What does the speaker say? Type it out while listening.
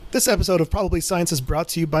This episode of Probably Science is brought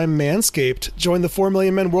to you by Manscaped. Join the 4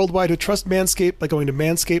 million men worldwide who trust Manscaped by going to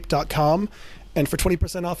manscaped.com. And for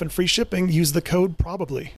 20% off and free shipping, use the code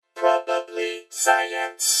PROBABLY. Probably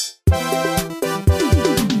Science.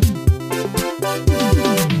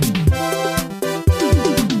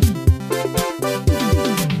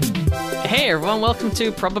 Hey everyone, welcome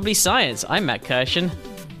to Probably Science. I'm Matt Kirshen.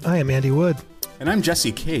 I am Andy Wood. And I'm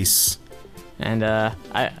Jesse Case. And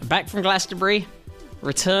back from Glastonbury,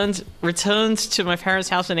 returned to my parents'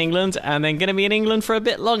 house in England, and then going to be in England for a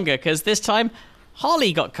bit longer, because this time,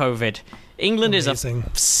 Harley got COVID. England Amazing. is a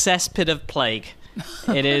cesspit of plague.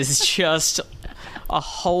 It is just a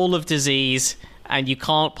hole of disease, and you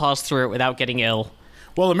can't pass through it without getting ill.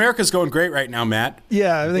 Well, America's going great right now, Matt.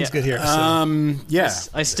 Yeah, everything's good here. Yeah.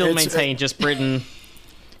 I still maintain just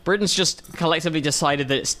Britain's just collectively decided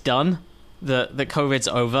that it's done, that COVID's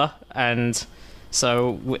over, and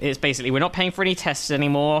so it's basically we're not paying for any tests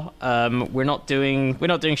anymore. We're not doing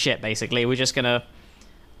shit. Basically, we're just gonna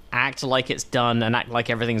act like it's done and act like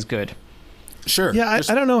everything's good. Sure. Yeah,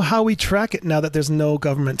 I don't know how we track it now that there's no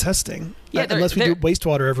government testing. Yeah, unless we do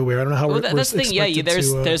wastewater everywhere. I don't know how we're that's the thing. Yeah,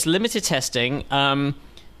 there's to, limited testing.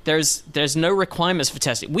 There's no requirements for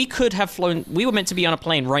testing. We could have flown. We were meant to be on a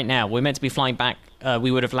plane right now. We're meant to be flying back.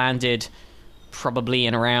 We would have landed probably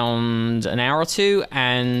in around an hour or two,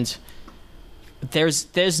 and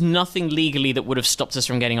there's nothing legally that would have stopped us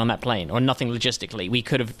from getting on that plane, or nothing logistically. We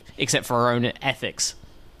could have, except for our own ethics.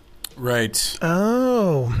 Right.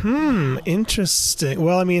 Oh, interesting.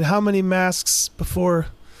 Well, I mean, how many masks before?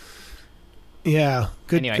 Yeah,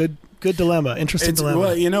 good dilemma. Interesting dilemma.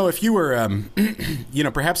 Well, if you were,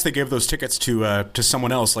 perhaps they gave those tickets to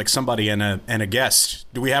someone else, like somebody and a guest.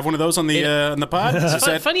 Do we have one of those on the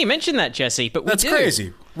pod? Funny you mentioned that, Jesse, but that's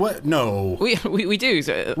crazy. What? No, we do.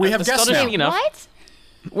 We have guests now. What?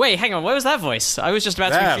 Wait, hang on. What was that voice? I was just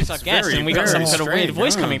about to introduce our guest, and we got some kind of weird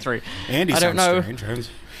voice coming through. Andy, I don't know. Strange.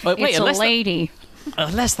 Wait, It's a lady.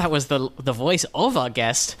 Unless that was the voice of our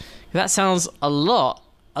guest, that sounds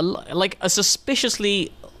like a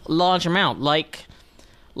suspiciously large amount, like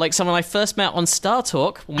someone I first met on Star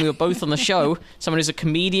Talk when we were both on the show, someone who's a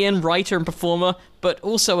comedian, writer, and performer, but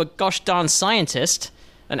also a gosh darn scientist,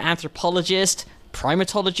 an anthropologist,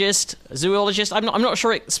 primatologist, zoologist. I'm not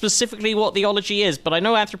sure specifically what the ology is, but I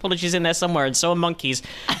know anthropology is in there somewhere, and so are monkeys.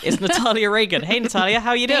 It's Natalia Reagan. Hey, Natalia,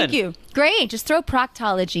 how you doing? Thank you. Great. Just throw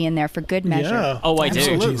proctology in there for good measure. Yeah. Oh, I do.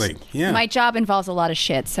 Absolutely. Yeah. My job involves a lot of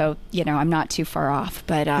shit, so, I'm not too far off.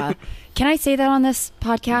 But can I say that on this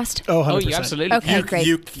podcast? Oh, 100%. Oh, you absolutely. Okay, great.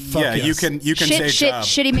 You yes. can shit, say shit, job.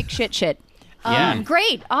 shitty McShit. Yeah.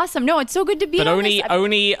 Great. Awesome. No, it's so good to be on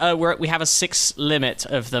this. We have a 6 limit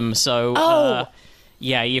of them, so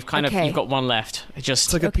yeah, you've got one left.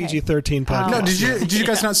 It's like a PG-13 podcast. No, did you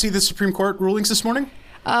guys not see the Supreme Court rulings this morning?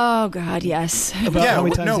 Oh God, yes. About how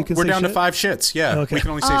many times you can we're say down to shit? 5 shits. Yeah, Okay. we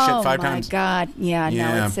can only say shit 5 times. Oh my God, yeah.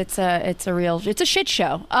 Yeah. No, it's a shit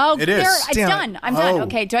show. Oh, It is. It's Damn done. it. I'm done. Oh.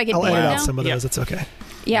 Okay, do I get I'll banned edit now? out some of those. Yeah. It's okay.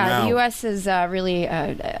 Yeah, Wow. the U.S. is really,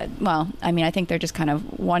 I think they're just kind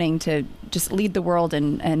of wanting to just lead the world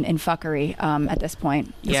in fuckery at this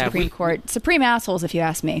point. The Supreme Court, supreme assholes, if you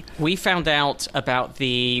ask me. We found out about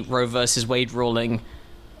the Roe versus Wade ruling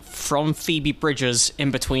from Phoebe Bridgers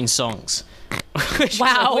in between songs.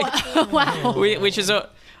 Wow. Wow. Which is a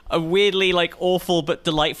weirdly awful but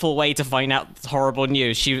delightful way to find out horrible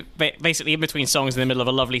news. She basically in between songs in the middle of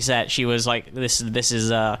a lovely set, she was like, "This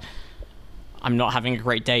is I'm not having a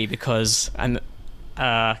great day because," and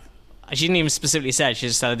she didn't even specifically say. She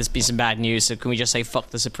just said, "There's been some bad news, so can we just say fuck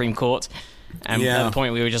the Supreme Court?" And at the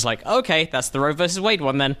point we were just like, "Okay, that's the Roe versus Wade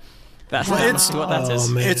one then." That's what that is.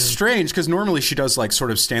 Man. It's strange because normally she does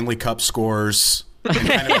sort of Stanley Cup scores, and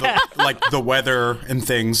kind of the weather and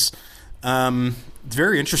things.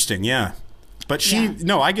 Very interesting, yeah. But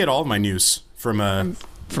I get all of my news from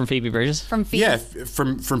Phoebe Bridgers. From Phoebe. Yeah,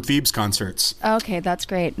 from Phoebe's concerts. Okay, that's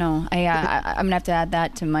great. No, I'm gonna have to add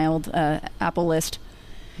that to my old Apple list.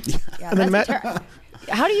 Yeah, And then that's Matt,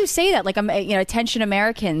 how do you say that? Attention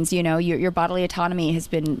Americans, your bodily autonomy has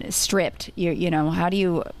been stripped. How do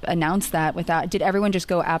you announce that without? Did everyone just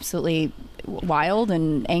go absolutely wild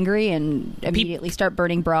and angry and immediately start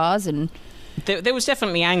burning bras and? There was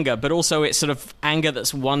definitely anger, but also it's sort of anger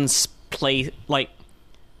that's one step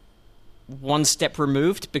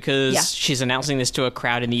removed because she's announcing this to a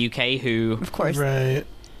crowd in the UK who, of course, right?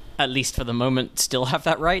 At least for the moment, still have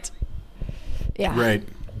that right. Yeah, Right.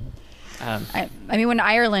 I mean, when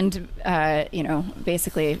Ireland,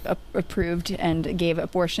 basically approved and gave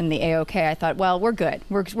abortion the A-OK, I thought, well, we're good.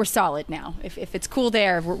 We're solid now. If it's cool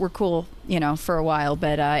there, we're cool, for a while.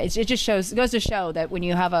 But it just goes to show that when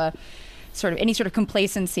you have a sort of any sort of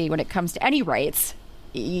complacency when it comes to any rights.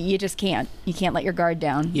 You just can't. You can't let your guard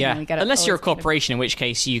down. Yeah, you gotta unless you're a always kind of- corporation, in which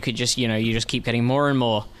case you could just, you just keep getting more and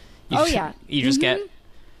more. Yeah. You just get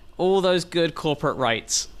all those good corporate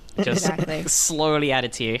rights just Exactly. slowly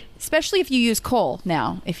added to you. Especially if you use coal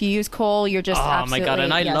now. If you use coal, you're just Oh, my absolutely God,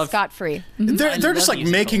 and I love- scot-free. They're love just like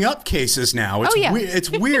using making up cases now. It's Oh, yeah. it's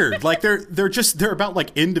weird. Like they're about like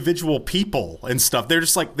individual people and stuff. They're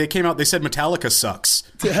just like they came out. They said Metallica sucks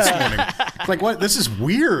this morning. It's like what? This is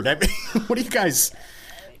weird. I mean, what do you guys?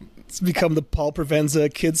 It's become the Paul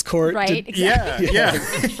Provenza Kids Court. Right? Yeah, yeah,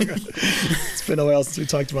 It's been a while since we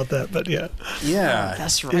talked about that, but yeah. yeah.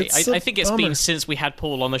 That's right. It's a I think it's bummer. been since we had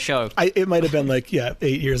Paul on the show. It might have been like 8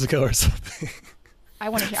 years ago or something. I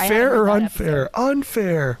want to. Fair or unfair?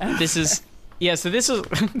 Unfair. This is so this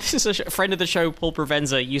is a friend of the show. Paul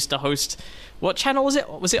Provenza used to host. What channel was it?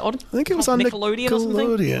 Was it on? I think it was on Nickelodeon or something.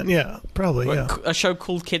 Nickelodeon, yeah, probably, yeah. A show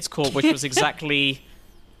called Kids Court, which was exactly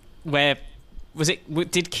where. Was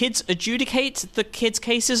it? Did kids adjudicate the kids'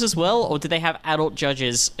 cases as well, or did they have adult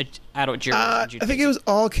judges, adult juries? I think it was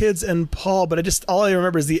all kids and Paul, but all I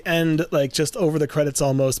remember is the end, like just over the credits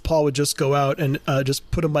almost. Paul would just go out and just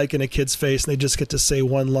put a mic in a kid's face, and they just get to say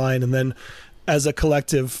one line, and then as a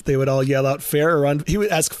collective, they would all yell out fair or unfair. He would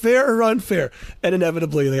ask fair or unfair, and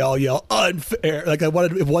inevitably they all yell unfair. Like I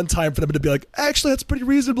wanted one time for them to be like, actually, that's pretty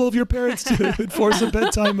reasonable of your parents to enforce a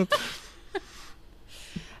bedtime.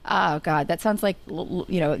 Oh God, that sounds like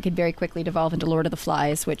it could very quickly devolve into Lord of the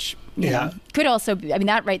Flies, which you Yeah. know, could also. I mean,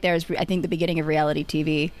 that right there is, I think, the beginning of reality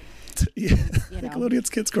TV. Yeah. You know. Nickelodeon's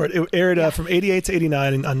Kids Court. It aired from 88 to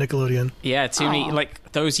 89 on Nickelodeon. Yeah, too many Aw.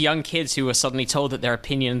 like those young kids who were suddenly told that their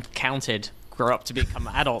opinion counted grow up to become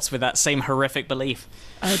adults with that same horrific belief.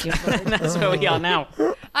 Oh dear Lord. And that's where we are now.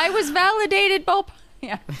 I was validated, Bob.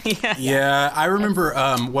 Yeah. Yeah, I remember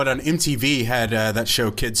what on MTV had that show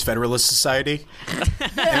Kids Federalist Society, and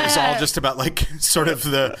it was all just about like sort of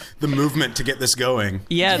the movement to get this going.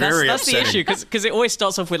 Yeah, Very that's the upsetting. issue because it always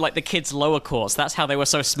starts off with like the kids' lower courts. That's how they were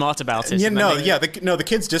so smart about it. Yeah, And then no, they- yeah, the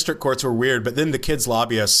kids' district courts were weird, but then the kids'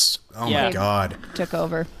 lobbyists. Oh Yeah. my god. Took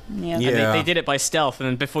over. Yeah. Yeah. And they did it by stealth, and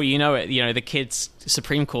then before you know it, the kids'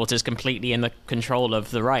 Supreme Court is completely in the control of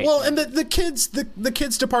the right. Well, and the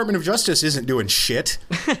kids Department of Justice isn't doing shit.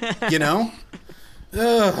 You know.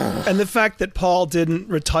 And the fact that Paul didn't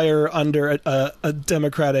retire under a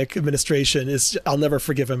Democratic administration is, I'll never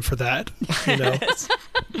forgive him for that. You know?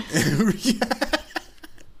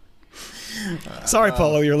 Sorry,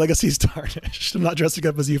 Paulo, your legacy's tarnished. I'm not dressing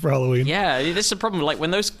up as you for Halloween. Yeah, this is the problem. Like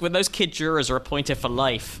when those kid jurors are appointed for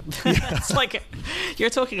life, it's like you're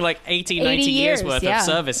talking like 80, 90 years years, worth yeah. of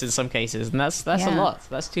service in some cases, and that's a Yeah. lot.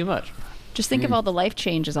 That's too much. Just think of all the life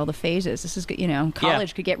changes, all the phases. This is,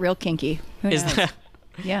 college could get real kinky. Who Is knows? that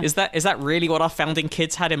Yeah. is that really what our founding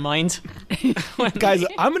kids had in mind? Guys,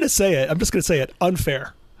 I'm going to say it. I'm just going to say it.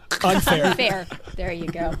 Unfair. Unfair. Fair. There you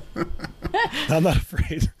go. I'm not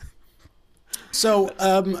afraid. So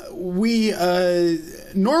we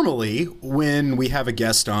normally when we have a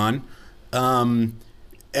guest on,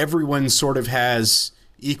 everyone sort of has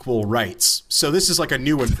equal rights. So this is like a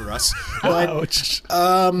new one for us. But Ouch.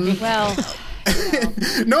 Well,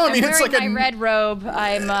 no, I mean I'm it's wearing like my a red robe.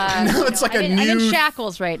 I'm. No, it's like a I'm in new-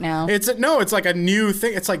 shackles right now. it's like a new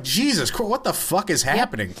thing. It's like Jesus, what the fuck is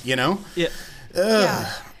happening? You know? Yeah.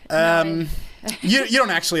 Yeah. You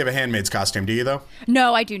don't actually have a Handmaid's costume, do you? Though.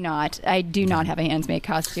 No, I do not. I do not have a handsmaid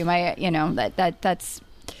costume. That's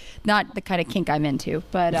not the kind of kink I'm into.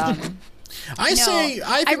 But I think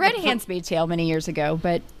read the- Handmaid's Tale many years ago,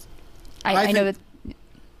 but I know that.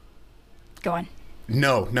 Go on.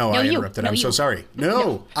 No, I you. interrupted. No, I'm so you. sorry.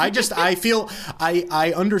 No, I feel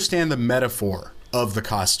I understand the metaphor of the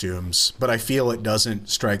costumes, but I feel it doesn't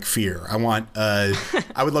strike fear. I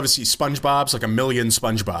would love to see SpongeBob's, like a million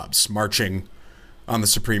SpongeBobs marching on the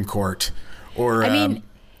Supreme Court, or I mean,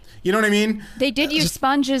 you know what I mean? They did use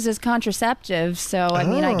sponges as contraceptives, so I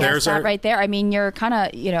mean, I guess There's that our- right there. I mean, you're kind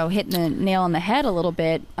of hitting the nail on the head a little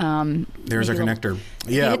bit. There's our maybe a connector.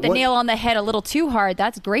 You Yeah, hit the nail on the head a little too hard.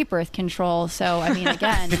 That's great birth control. So I mean,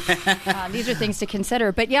 again, these are things to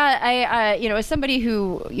consider. But yeah, I as somebody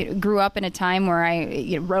who grew up in a time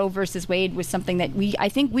where Roe versus Wade was something that I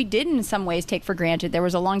think we did in some ways take for granted. There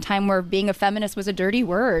was a long time where being a feminist was a dirty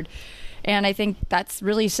word. And I think that's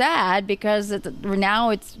really sad because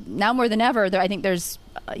now more than ever. I think there's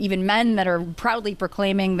even men that are proudly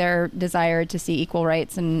proclaiming their desire to see equal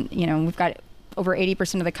rights, and we've got over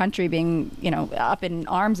 80% of the country being, up in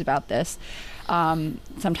arms about this.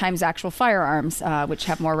 Sometimes actual firearms, which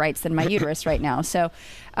have more rights than my uterus right now. So,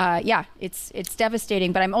 it's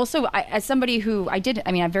devastating. But I'm also, as somebody who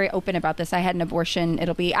I'm very open about this. I had an abortion.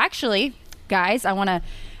 It'll be actually, guys, I want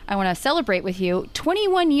to celebrate with you.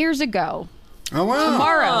 21 years ago. Oh, wow.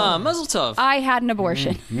 Tomorrow. Mazel tov. I had an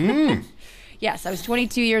abortion. Yes, I was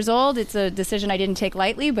 22 years old. It's a decision I didn't take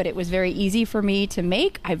lightly, but it was very easy for me to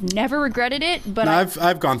make. I've never regretted it. But no,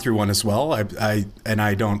 I've gone through one as well. I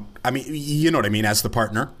don't. I mean, you know what I mean, as the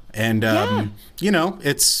partner, and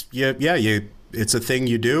it's it's a thing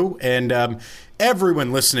you do, and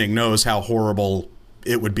everyone listening knows how horrible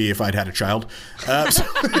it would be if I'd had a child.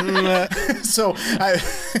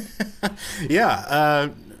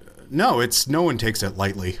 No, no one takes it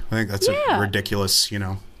lightly. I think that's a ridiculous,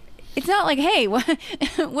 It's not like, hey, what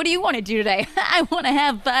do you want to do today? I want to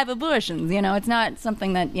have 5 abortions. It's not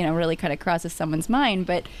something that, really kind of crosses someone's mind.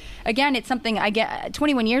 But again, it's something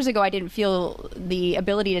 21 years ago, I didn't feel the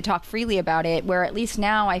ability to talk freely about it, where at least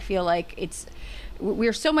now I feel like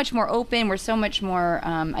we're so much more open. We're so much more,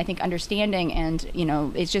 I think, understanding. And,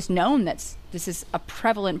 it's just known that this is a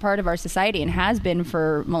prevalent part of our society and has been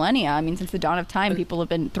for millennia. I mean, since the dawn of time, people have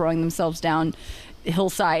been throwing themselves down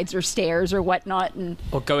hillsides or stairs or whatnot,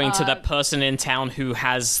 or going to that person in town who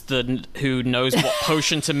knows what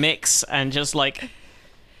potion to mix, and just like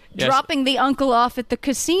dropping the uncle off at the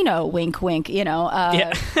casino, wink wink, But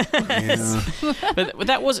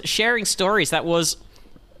that was sharing stories. That was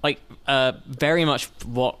like very much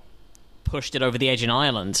what pushed it over the edge in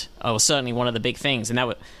Ireland. Was certainly one of the big things. And that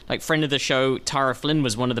was like, friend of the show Tara Flynn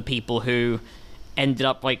was one of the people who ended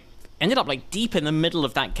up deep in the middle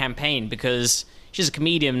of that campaign, because she's a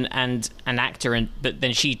comedian and an actor, but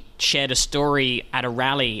then she shared a story at a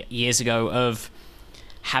rally years ago of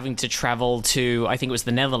having to travel to, I think it was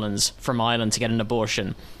the Netherlands, from Ireland to get an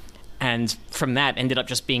abortion. And from that, ended up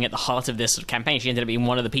just being at the heart of this sort of campaign. She ended up being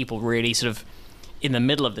one of the people really sort of in the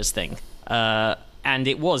middle of this thing. And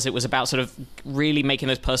it was about sort of really making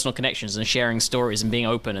those personal connections and sharing stories and being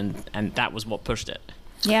open, and that was what pushed it.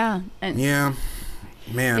 Yeah. Yeah.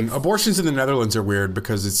 Man, abortions in the Netherlands are weird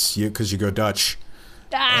because you go Dutch.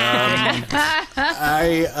 So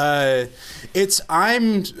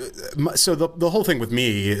the whole thing with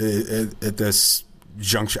me at this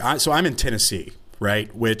juncture. So I'm in Tennessee,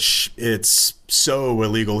 right? Which it's so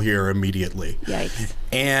illegal here immediately. Yikes.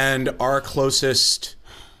 And our closest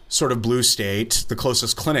sort of blue state, the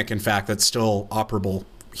closest clinic, in fact, that's still operable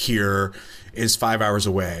here, is 5 hours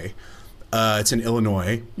away. It's in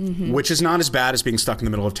Illinois, which is not as bad as being stuck in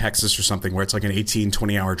the middle of Texas or something, where it's like an 18,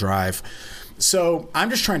 20-hour drive. So I'm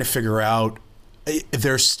just trying to figure out,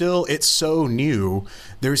 it's so new.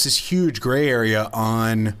 There's this huge gray area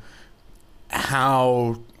on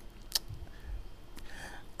how,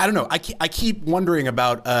 I don't know. I keep wondering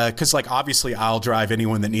about, because like obviously I'll drive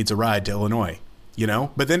anyone that needs a ride to Illinois,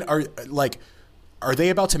 But then are they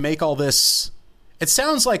about to make all this? It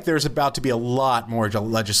sounds like there's about to be a lot more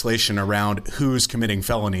legislation around who's committing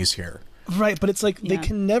felonies here. Right, but it's like they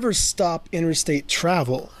can never stop interstate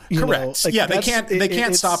travel. Correct. Like they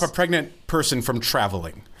can't stop a pregnant person from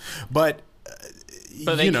traveling. But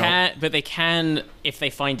they can if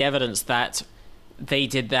they find evidence that they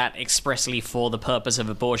did that expressly for the purpose of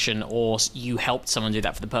abortion, or you helped someone do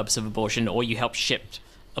that for the purpose of abortion, or you helped ship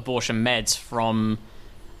abortion meds from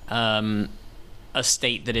a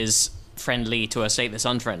state that is friendly to a state that's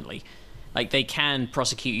unfriendly. Like, they can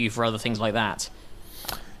prosecute you for other things like that.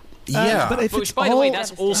 Yeah. But if Which, by the way,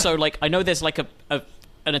 that's also like, I know there's like an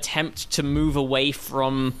attempt to move away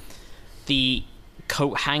from the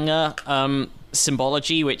coat hanger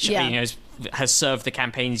symbology, which has served the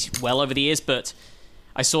campaigns well over the years. But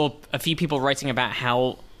I saw a few people writing about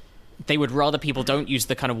how they would rather people don't use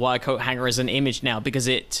the kind of wire coat hanger as an image now, because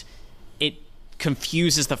it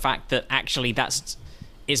confuses the fact that actually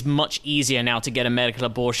it's much easier now to get a medical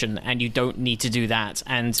abortion, and you don't need to do that.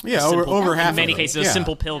 And over half in many of them, cases, a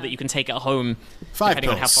simple pill that you can take at home, 5 depending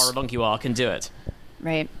pills. on how far along you are, can do it.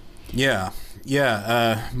 Right. Yeah.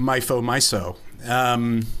 MISO.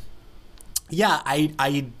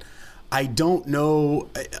 I don't know.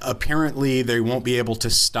 Apparently, they won't be able to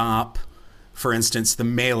stop, for instance, the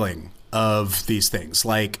mailing of these things.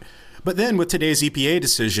 But then with today's EPA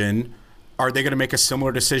decision, are they going to make a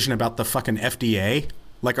similar decision about the fucking FDA?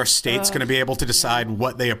 Like, are states going to be able to decide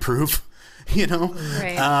what they approve?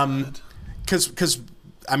 Right. Because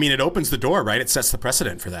I mean, it opens the door, right? It sets the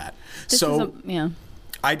precedent for that.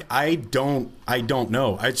 I don't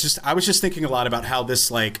know. I was just thinking a lot about how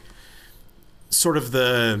this, like, sort of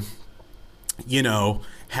the,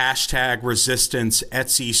 hashtag resistance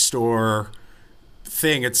Etsy store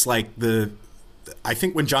thing. It's like I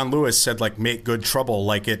think when John Lewis said like make good trouble,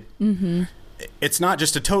 like it's not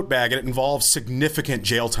just a tote bag. It involves significant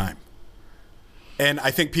jail time. And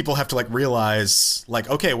I think people have to like realize like,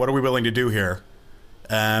 okay, what are we willing to do here?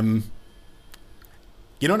 You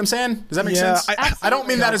know what I'm saying? Does that make sense? I don't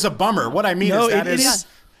mean that as a bummer. What I mean is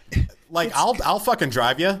like I'll fucking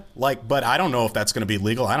drive you, like, but I don't know if that's going to be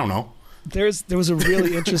legal. I don't know. There was a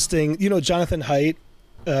really interesting, Jonathan Haidt,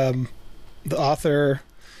 the author.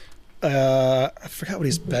 I forgot what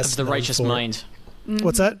he's best The known Righteous for. Mind.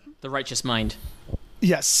 What's that? The Righteous Mind.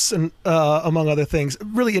 Yes, and among other things,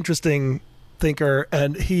 really interesting thinker,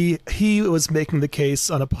 and he was making the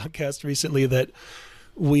case on a podcast recently that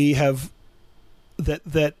we have that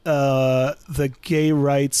the gay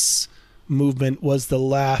rights movement was the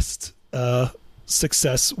last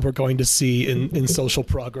success we're going to see in social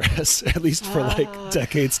progress, at least for like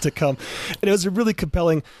decades to come. And it was a really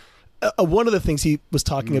compelling. One of the things he was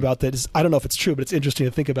talking about that is, I don't know if it's true, but it's interesting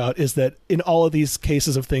to think about, is that in all of these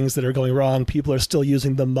cases of things that are going wrong, people are still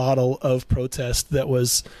using the model of protest that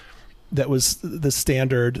was the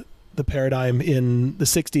standard, the paradigm in the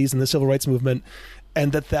 60s and the civil rights movement,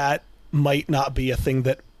 and that might not be a thing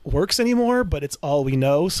that works anymore, but it's all we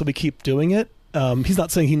know, so we keep doing it. He's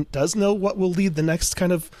not saying he does know what will lead the next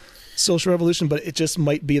kind of social revolution, but it just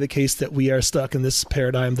might be the case that we are stuck in this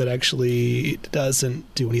paradigm that actually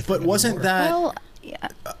doesn't do anything. But wasn't anymore. that... Well, yeah.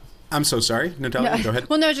 I'm so sorry, Natalia, go ahead.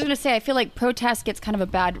 Well, no, I was just going to say, I feel like protest gets kind of a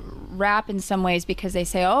bad rap in some ways because they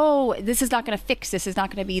say, oh, this is not going to fix this. Is not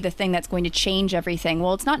going to be the thing that's going to change everything.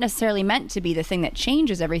 Well, it's not necessarily meant to be the thing that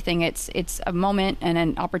changes everything. It's a moment and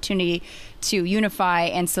an opportunity to unify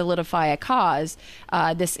and solidify a cause.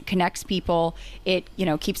 This connects people. It,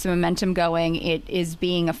 keeps the momentum going. It is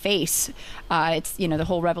being a face. It's, the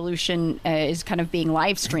whole revolution is kind of being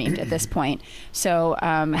live streamed at this point. So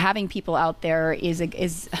having people out there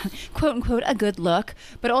is quote unquote a good look,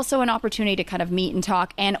 but also an opportunity to kind of meet and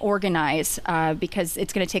talk and organize, because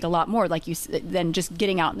it's going to take a lot more, like than just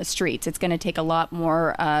getting out in the streets. It's going to take a lot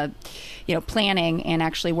more, planning and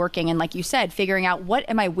actually working. And like you said, figuring out what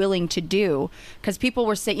am I willing to do? Because people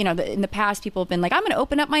were saying, in the past, people have been like, I'm going to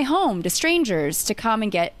open up my home to strangers to come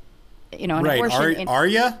and get, an abortion. Are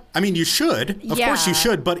you? I mean, you should. Of course you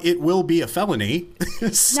should, but it will be a felony.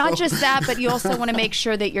 So. Not just that, but you also want to make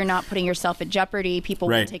sure that you're not putting yourself at jeopardy. People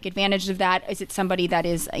will take advantage of that. Is it somebody that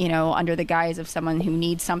is, under the guise of someone who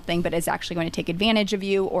needs something, but is actually going to take advantage of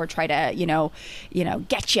you or try to,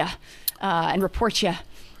 get you and report you?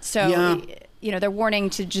 So, they're warning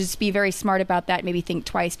to just be very smart about that. Maybe think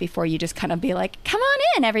twice before you just kind of be like, come on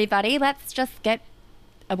in, everybody. Let's just get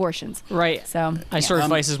abortions. Right. So I saw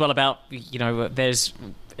advice as well about, there's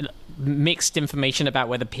mixed information about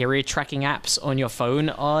whether period tracking apps on your phone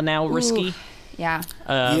are now risky. Ooh, yeah.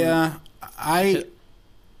 I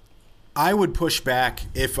would push back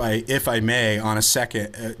if I may on a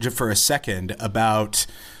second about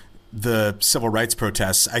the civil rights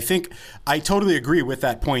protests. I totally agree with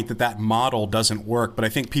that point that model doesn't work, but I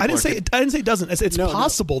think people. I didn't say it doesn't. It's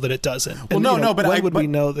possible that it doesn't. Well, and, but why would we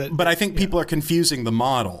know that? But I think people are confusing the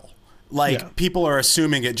model. People are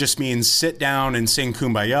assuming it just means sit down and sing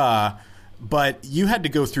Kumbaya, but you had to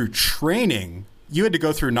go through training. You had to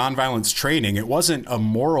go through nonviolence training. It wasn't a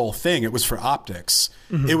moral thing. It was for optics.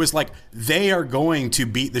 Mm-hmm. It was like, they are going to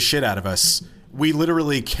beat the shit out of us. We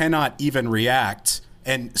literally cannot even react.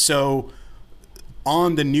 And so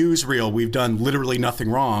on the newsreel, we've done literally nothing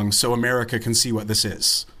wrong, so America can see what this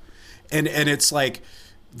is. And it's like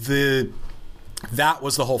that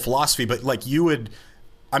was the whole philosophy. But like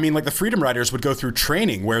the Freedom Riders would go through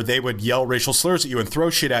training where they would yell racial slurs at you and throw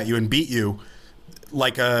shit at you and beat you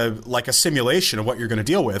like a simulation of what you're going to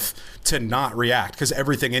deal with, to not react because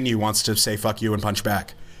everything in you wants to say fuck you and punch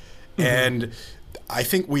back. Mm-hmm. And I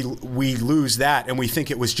think we lose that, and we think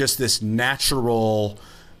it was just this natural,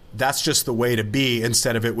 that's just the way to be,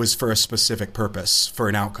 instead of it was for a specific purpose, for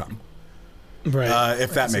an outcome. Right.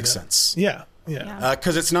 If that makes sense. Yeah.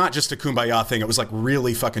 Because it's not just a kumbaya thing. It was like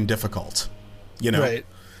really fucking difficult, Right.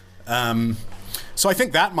 So I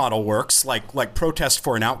think that model works, like protest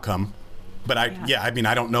for an outcome. But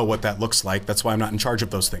I don't know what that looks like. That's why I'm not in charge of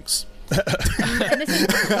those things.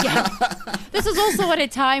 This is also at a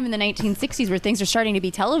time in the 1960s where things are starting to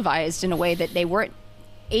be televised in a way that they weren't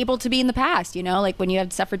able to be in the past. Like when you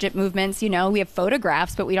have suffragette movements, we have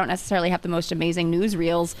photographs, but we don't necessarily have the most amazing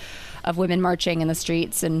newsreels of women marching in the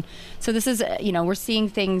streets. And so this is, we're seeing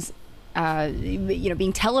things,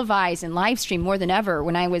 being televised and live streamed more than ever.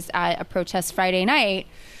 When I was at a protest Friday night,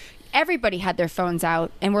 everybody had their phones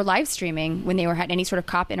out and were live streaming when they had any sort of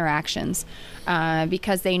cop interactions,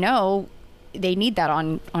 because they know they need that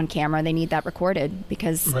on camera. They need that recorded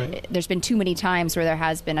because Right. there's been too many times where there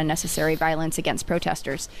has been unnecessary violence against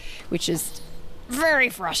protesters, which is very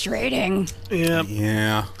frustrating. Yeah.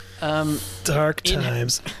 Yeah. Dark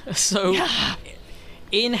times. So,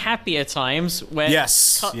 in happier times, when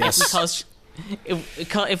Yes, yes.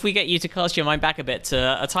 if we get you to cast your mind back a bit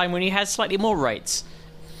to a time when you had slightly more rights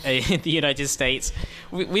in the United States,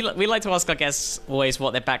 we like to ask our guests always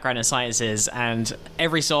what their background in science is, and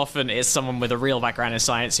every so often it's someone with a real background in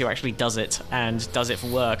science who actually does it and does it for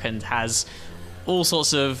work and has all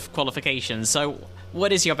sorts of qualifications. So,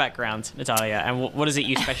 what is your background, Natalia, and what is it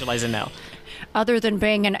you specialize in now? Other than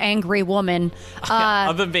being an angry woman,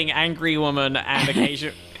 Other than being angry woman and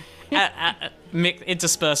occasion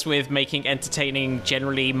interspersed with making entertaining,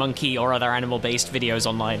 generally monkey or other animal-based videos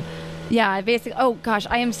online. yeah, I basically. Oh gosh,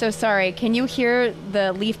 I am so sorry. Can you hear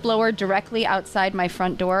the leaf blower directly outside my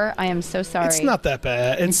front door? I am so sorry. It's not that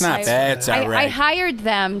bad. It's not bad. It's all I right. hired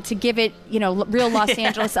them to give it, real Los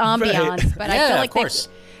Angeles ambiance, but I Yeah, feel of like course.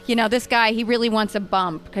 this guy, he really wants a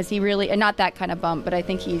bump because he really, and not that kind of bump, but I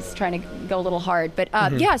think he's trying to go a little hard. But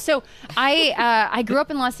yeah, so I grew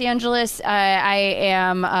up in Los Angeles. I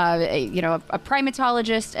am, a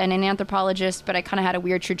primatologist and an anthropologist, but I kind of had a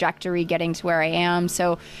weird trajectory getting to where I am.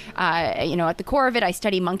 So, at the core of it, I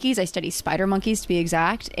study monkeys. I study spider monkeys to be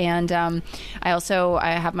exact. And I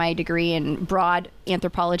have my degree in broad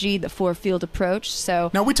anthropology, the four-field approach.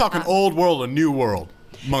 So Now we talking old world and new world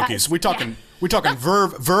monkeys. We talking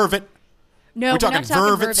vervet. no, we talking we're not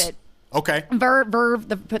talking vervets. vervet. Okay.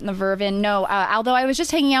 Putting the verve in. No, although I was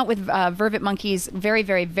just hanging out with vervet monkeys, very,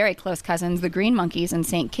 very, very close cousins, the green monkeys in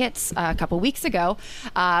St. Kitts a couple weeks ago,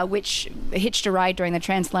 which hitched a ride during the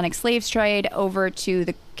transatlantic slave trade over to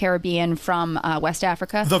the Caribbean from West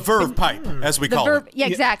Africa. The verve pipe, as we call it. Yeah,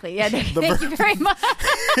 exactly. Yeah, thank you very much.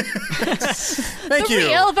 Thank the you.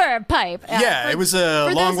 real verve pipe. Yeah, it was a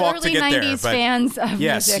for long those walk early to get there. 90s But fans of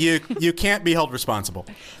yes, music. you can't be held responsible.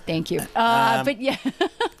 Thank you. But yeah.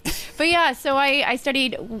 But yeah, so I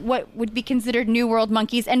studied what would be considered New World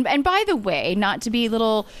monkeys, and by the way, not to be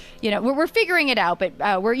little, we're figuring it out,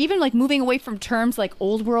 but we're even like moving away from terms like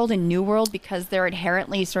Old World and New World because they're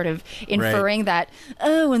inherently sort of inferring that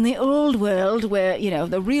in the Old World, where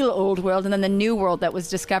the real Old World, and then the New World that was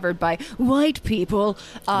discovered by white people.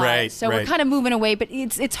 So we're kind of moving away, but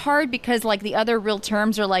it's hard because like the other real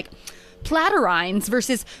terms are like platyrrhines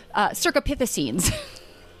versus Cercopithecines.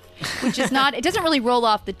 Which is not, it doesn't really roll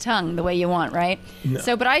off the tongue the way you want, right? No.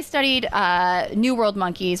 So, but I studied New World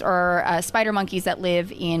monkeys or spider monkeys that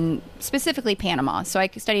live in specifically Panama. So I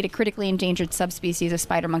studied a critically endangered subspecies of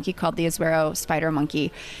spider monkey called the Azuero spider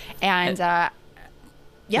monkey. And,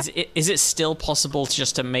 yeah. Is it still possible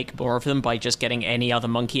just to make more of them by just getting any other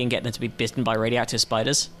monkey and get them to be bitten by radioactive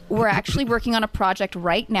spiders? We're actually working on a project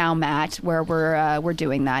right now, Matt, where we're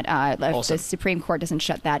doing that. Awesome. If the Supreme Court doesn't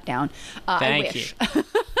shut that down. Thank I wish. you.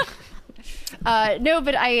 No,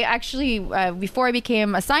 but I actually, before I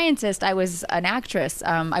became a scientist, I was an actress.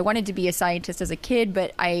 I wanted to be a scientist as a kid,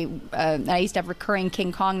 but I used to have recurring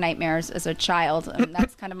King Kong nightmares as a child. And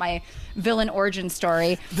that's kind of my villain origin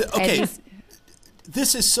story.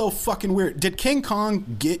 This is so fucking weird. Did King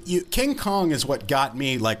Kong get you? King Kong is what got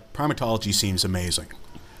me. Like, primatology seems amazing.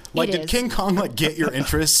 Like, did King Kong get your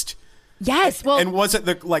interest? Yes. Well, and was it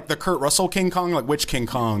the Kurt Russell King Kong? Like, which King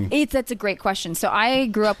Kong? That's a great question. So I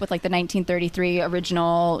grew up with like the 1933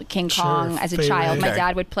 original King Kong as a child. Okay. My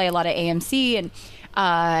dad would play a lot of AMC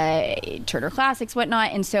and Turner Classics,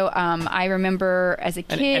 whatnot. And so I remember as a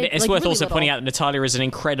kid, and it's like, worth really also little. pointing out that Natalia is an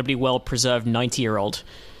incredibly well-preserved 90-year-old.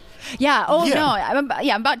 Yeah. Oh Yeah. no.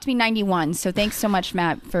 I'm about to be 91. So thanks so much,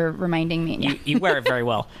 Matt, for reminding me. Yeah. You wear it very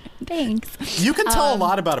well. Thanks. You can tell a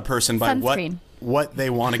lot about a person by sunscreen. what they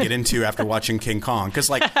want to get into after watching King Kong, because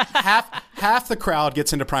like half the crowd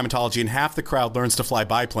gets into primatology and half the crowd learns to fly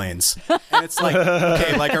biplanes, and it's like,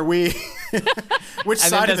 okay, like, are we? Which And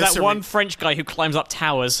side then of there's this that are one French guy who climbs up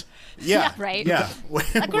towers. Yeah, right. Yeah,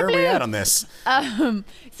 where are we at on this?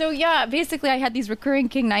 So yeah, basically I had these recurring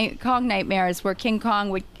Kong nightmares where King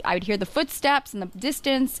Kong I would hear the footsteps in the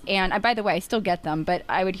distance, and by the way, I still get them, but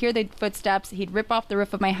I would hear the footsteps. He'd rip off the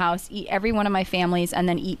roof of my house, eat every one of my families, and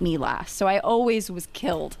then eat me last. So I always was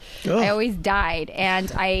killed. Oh. I always died,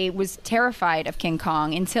 and I was terrified of King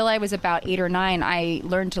Kong until I was about 8 or 9. I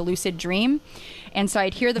learned to lucid dream, and so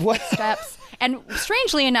I'd hear the footsteps. And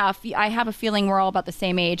strangely enough, I have a feeling we're all about the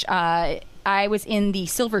same age. I was in the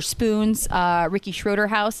Silver Spoons, Ricky Schroeder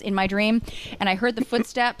house in my dream, and I heard the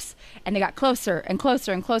footsteps, and they got closer and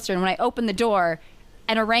closer and closer. And when I opened the door,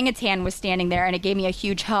 an orangutan was standing there, and it gave me a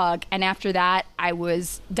huge hug. And after that, I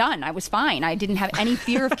was done. I was fine. I didn't have any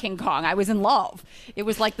fear of King Kong. I was in love. It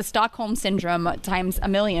was like the Stockholm Syndrome times a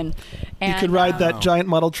million. And, You could ride that giant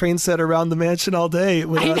model train set around the mansion all day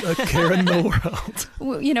without a care in the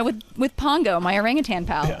world. you know, with Pongo, my orangutan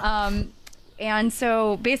pal. Yeah. And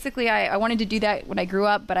so basically, I wanted to do that when I grew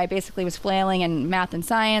up, but I basically was flailing in math and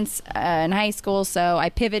science in high school. So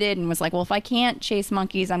I pivoted and was like, well, if I can't chase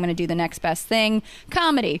monkeys, I'm going to do the next best thing,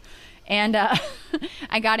 comedy. And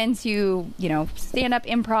I got into, stand-up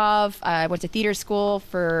improv. I went to theater school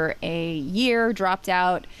for a year, dropped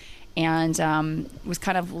out, and was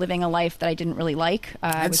kind of living a life that I didn't really like.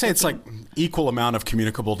 I'd say it's like equal amount of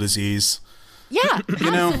communicable disease. Yeah,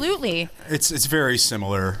 absolutely. It's very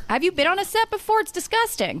similar. Have you been on a set before? It's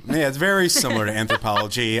disgusting. Yeah, it's very similar to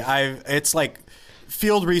anthropology. It's like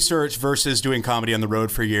field research versus doing comedy on the road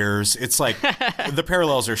for years. It's like the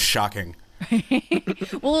parallels are shocking.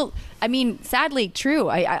 Well, I mean, sadly, true.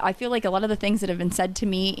 I feel like a lot of the things that have been said to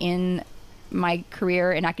me in my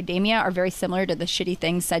career in academia are very similar to the shitty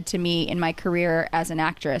things said to me in my career as an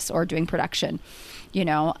actress or doing production.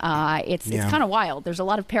 It's kind of wild. There's a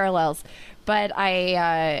lot of parallels. But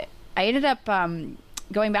I ended up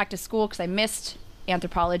going back to school because I missed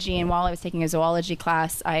anthropology, and while I was taking a zoology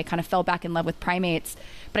class, I kind of fell back in love with primates,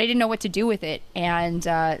 but I didn't know what to do with it. And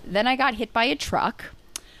then I got hit by a truck.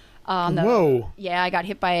 Whoa. Yeah, I got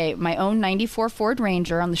hit by my own 94 Ford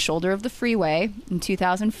Ranger on the shoulder of the freeway in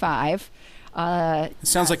 2005. It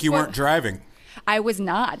sounds like you weren't driving. I was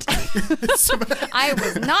not. I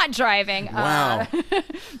was not driving. Wow.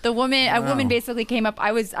 A woman basically came up.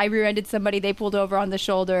 I rear-ended somebody. They pulled over on the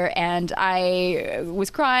shoulder, and I was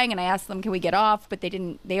crying. And I asked them, "Can we get off?" But they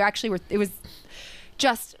didn't. They actually were. It was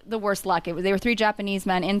just the worst luck. They were 3 Japanese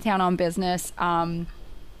men in town on business.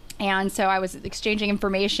 And so I was exchanging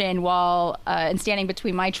information while and standing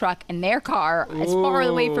between my truck and their car, as far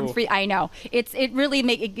away from free. I know it really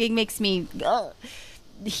it makes me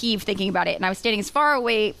heave thinking about it. And I was standing as far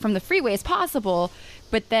away from the freeway as possible,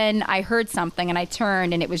 but then I heard something and I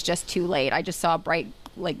turned, and it was just too late. I just saw a bright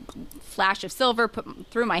flash of silver,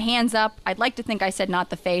 threw my hands up. I'd like to think I said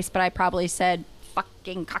not the face, but I probably said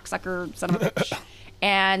fucking cocksucker, son of a bitch.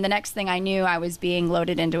 And the next thing I knew, I was being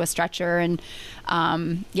loaded into a stretcher, and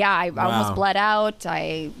I almost bled out.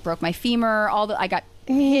 I broke my femur. I got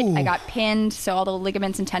hit. I got pinned, so all the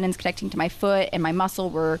ligaments and tendons connecting to my foot and my muscle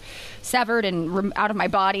were severed and out of my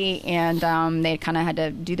body. And they kind of had to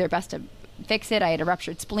do their best to fix it. I had a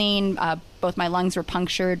ruptured spleen. Both my lungs were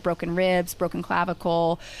punctured, broken ribs, broken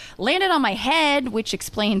clavicle. Landed on my head, which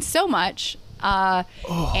explains so much.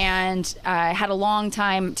 And I had a long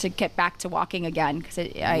time to get back to walking again because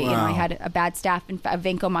I had a bad a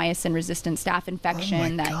vancomycin resistant staph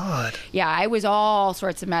infection. Oh my God. Yeah, I was all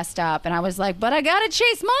sorts of messed up, and I was like, but I gotta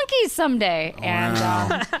chase monkeys someday.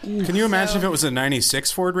 Wow. And can you imagine if it was a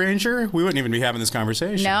 '96 Ford Ranger? We wouldn't even be having this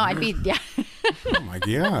conversation. No, I'd be Oh my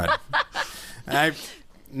God.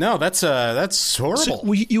 No, that's horrible.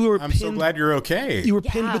 So you were I'm so glad you're okay. You were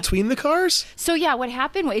pinned between the cars? So yeah, what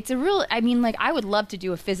happened, it's a real, I would love to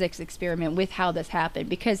do a physics experiment with how this happened,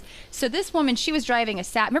 because, so this woman, she was driving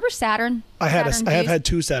remember Saturn? I have had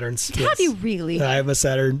 2 Saturns. Have you really? I'm a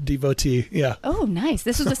Saturn devotee, yeah. Oh, nice.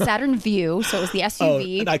 This was a Saturn View, so it was the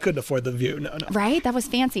SUV. Oh, I couldn't afford the View, no. Right? That was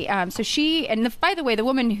fancy. So she, by the way, the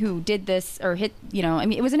woman who did this, or hit,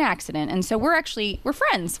 it was an accident, and so we're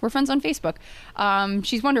friends. We're friends on Facebook.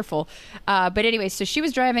 She's wonderful. But anyway, so she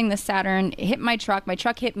was driving the Saturn, hit my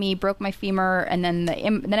truck hit me, broke my femur, and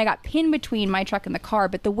then I got pinned between my truck and the car.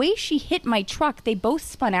 But the way she hit my truck, they both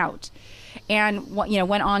spun out and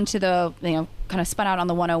went on to the kind of spun out on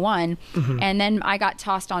the 101, and then I got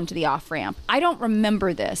tossed onto the off ramp. I don't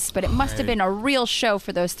remember this, but it must have been a real show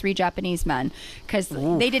for those 3 Japanese men, because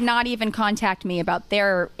they did not even contact me about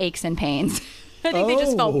their aches and pains. I think they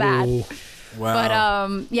just felt bad.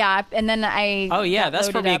 Wow. But and then I that's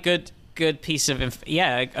probably a good piece of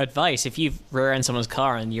advice. If you've rear-ended someone's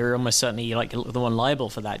car and you're almost certainly like the one liable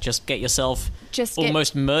for that, just get yourself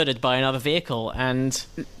almost murdered by another vehicle, and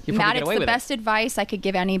you probably Matt, get away it's with the best advice I could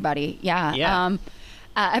give anybody. Yeah.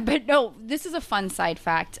 But no, this is a fun side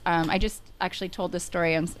fact. I just actually told this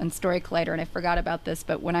story on Story Collider, and I forgot about this,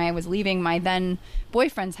 but when I was leaving my then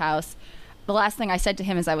boyfriend's house, the last thing I said to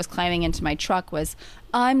him as I was climbing into my truck was,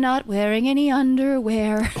 "I'm not wearing any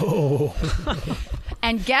underwear." Oh.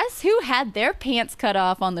 And guess who had their pants cut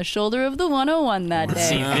off on the shoulder of the 101 that day?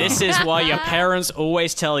 See, this is why your parents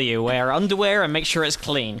always tell you, wear underwear and make sure it's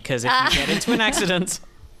clean, because if you get into an accident...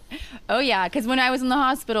 Oh, yeah, because when I was in the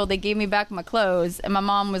hospital, they gave me back my clothes, and my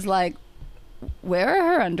mom was like, "Where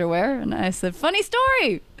are her underwear?" And I said, "Funny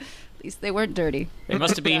story. At least they weren't dirty. It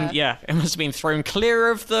must have been, it must have been thrown clear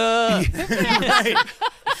of the...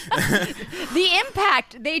 The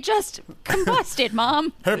impact, they just combusted,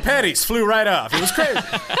 Mom. Her panties flew right off. It was crazy.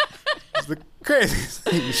 It was the craziest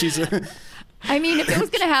thing. She's I mean, if it was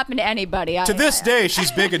going to happen to anybody, to this day,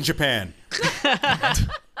 she's big in Japan.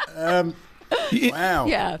 Wow.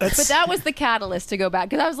 Yeah, but that was the catalyst to go back,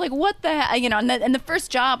 because I was like, what the hell? You know, and the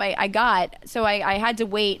first job I got, so I had to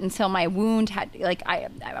wait until my wound had,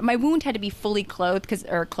 my wound had to be fully clothed,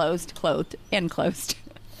 clothed and closed.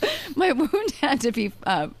 My wound had to be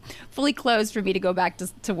fully closed for me to go back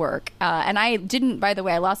to work. And I didn't, by the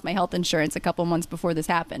way, I lost my health insurance a couple months before this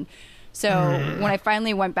happened. So when I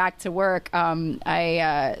finally went back to work,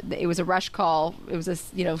 it was a rush call. It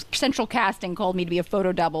was Central Casting called me to be a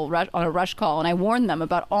photo double on a rush call, and I warned them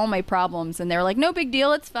about all my problems, and they were like, "No big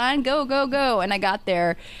deal, it's fine, go, go, go." And I got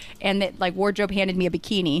there, and wardrobe handed me a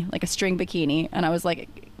bikini, like a string bikini, and I was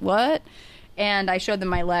like, "What?" And I showed them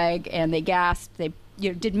my leg, and they gasped. They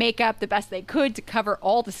did makeup the best they could to cover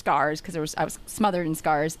all the scars, because I was smothered in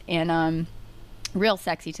scars, and real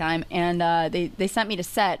sexy time. And they sent me to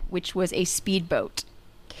set, which was a speedboat.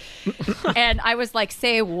 And I was like,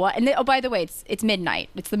 say what? And by the way, it's midnight.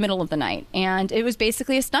 It's the middle of the night. And it was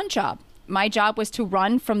basically a stunt job. My job was to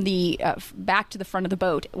run from the back to the front of the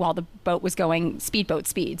boat while the boat was going speedboat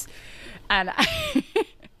speeds. And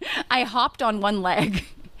I hopped on one leg.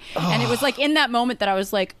 And it was like in that moment that I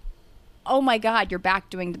was like, oh my God, you're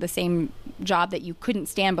back doing the same job that you couldn't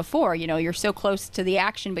stand before. You know, you're so close to the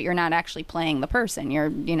action, but you're not actually playing the person.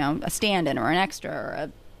 You're, a stand-in or an extra or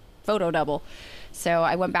a photo double. So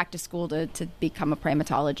I went back to school to become a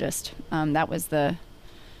primatologist. That was the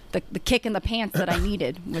kick in the pants that I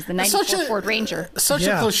needed, was the 94 Ford Ranger. Such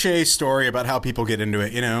a cliche story about how people get into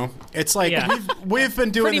it, It's like, we've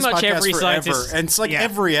been doing pretty this much podcast every forever, scientist, and it's like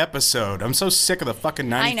every episode. I'm so sick of the fucking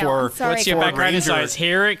 94 I know, I'm sorry. What's your Ford background in Ranger. science?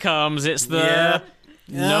 Here it comes. It's the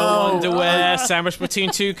no underwear, sandwiched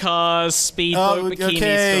between two cars, speedboat bikini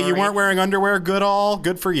okay, story. you weren't wearing underwear.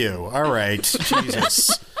 Good for you. All right,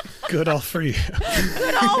 Jesus. Good all for you.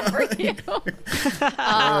 Good all for you.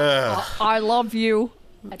 I love you.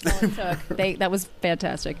 That's all it took. That was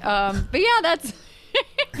fantastic. But yeah, that's...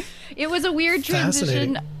 It was a weird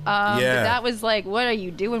transition. But that was like, what are you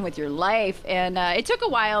doing with your life? And it took a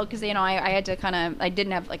while because, I had to I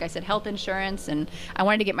didn't have, like I said, health insurance, and I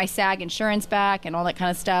wanted to get my SAG insurance back and all that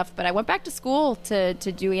kind of stuff. But I went back to school to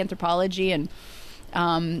do anthropology, and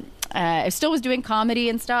I still was doing comedy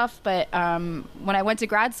and stuff. But when I went to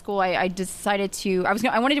grad school, I decided to,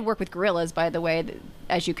 I wanted to work with gorillas, by the way,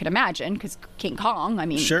 as you could imagine, because King Kong, I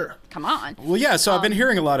mean, sure. Come on. Well, yeah. So I've been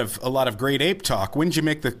hearing a lot of great ape talk. When did you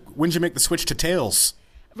make the switch to tails?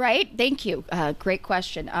 Right. Thank you. Great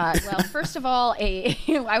question. Well, first of all,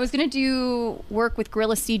 I was going to do work with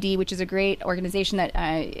Gorilla CD, which is a great organization that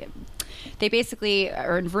they basically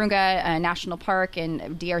are in Virunga National Park and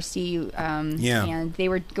DRC.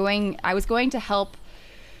 And I was going to help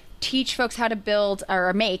teach folks how to build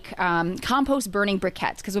or make compost burning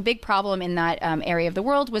briquettes, because a big problem in that area of the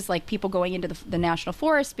world was like people going into the national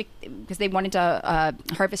forest because they wanted to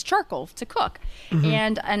harvest charcoal to cook.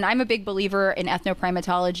 And I'm a big believer in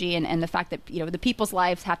ethnoprimatology and the fact that the people's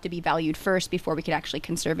lives have to be valued first before we can actually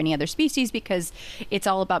conserve any other species, because it's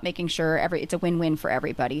all about making sure it's a win-win for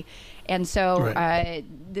everybody. And so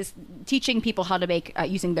this teaching people how to make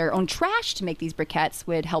using their own trash to make these briquettes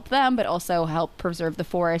would help them, but also help preserve the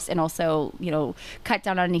forest, and also cut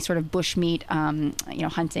down on any sort of bushmeat,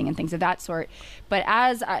 hunting and things of that sort. But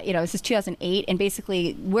as this is 2008, and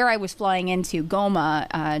basically where I was flying into, Goma,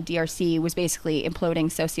 DRC, was basically imploding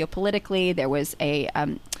sociopolitically. There was a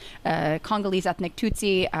Congolese ethnic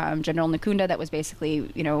Tutsi, General Nkunda, that was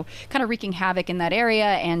basically kind of wreaking havoc in that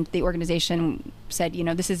area, and the organization said,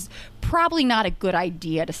 this is probably not a good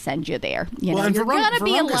idea to send you there. You're going to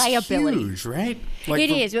be a liability. Huge, right? It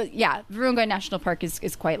is. Yeah, Virunga National Park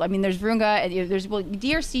is quite. I mean, there's Virunga, there's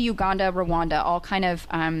DRC, Uganda, Rwanda, all kind of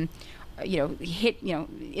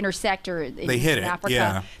intersect, or they hit it. Africa.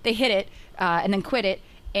 Yeah. They hit it and then quit it.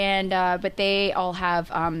 And but they all have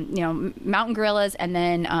mountain gorillas, and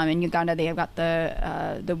then in Uganda they have got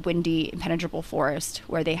the windy impenetrable forest,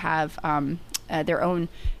 where they have their own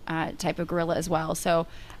type of gorilla as well. So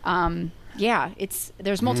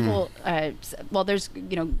there's multiple.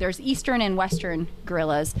 There's eastern and western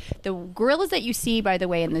gorillas. The gorillas that you see, by the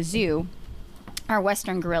way, in the zoo are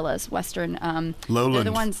Western gorillas. Western Lowland. They're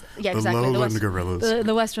the ones. Yeah, The exactly. lowland gorillas.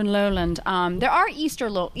 The Western lowland. There are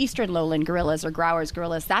Eastern lowland gorillas or Grauer's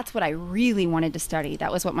gorillas. That's what I really wanted to study.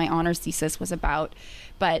 That was what my honors thesis was about.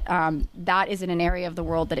 But that is in an area of the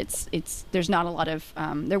world that there's not a lot of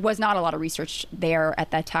there was not a lot of research there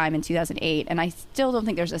at that time in 2008, and I still don't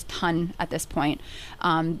think there's a ton at this point.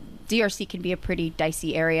 DRC can be a pretty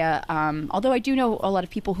dicey area, although I do know a lot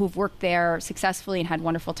of people who've worked there successfully and had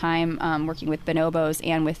wonderful time working with bonobos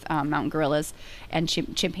and with mountain gorillas and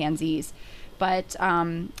chimpanzees. But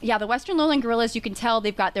the Western lowland gorillas, you can tell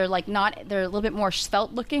they're a little bit more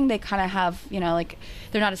svelte looking. They kind of have,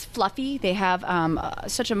 they're not as fluffy. They have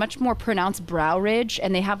such a much more pronounced brow ridge,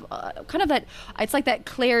 and they have kind of that, it's like that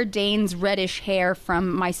Claire Danes reddish hair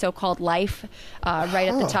from My So-Called Life right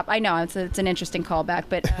at the top. I know, it's an interesting callback,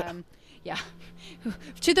 but yeah.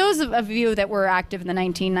 To those of you that were active in the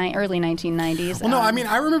early 1990s. Well, no, I mean,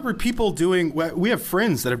 I remember people we have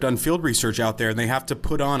friends that have done field research out there, and they have to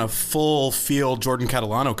put on a full field Jordan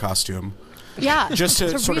Catalano costume. Yeah. Just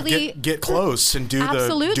to sort really, of get close and do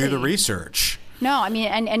the research. No, I mean,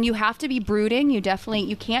 and you have to be brooding.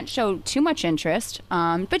 You can't show too much interest,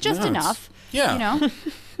 but just enough. Yeah.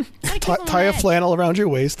 Tie a flannel around your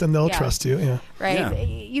waist and they'll trust you. Yeah. Right. Yeah.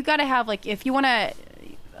 You got to have, if you want to,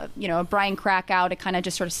 a Brian Krakow to kind of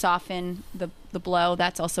just sort of soften the blow.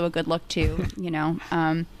 That's also a good look too.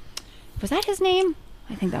 Was that his name?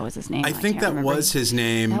 I think that was his name. I think that was his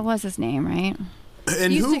name. That was his name, right?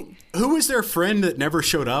 And who was their friend that never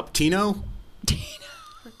showed up? Tino? Do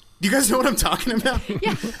you guys know what I'm talking about?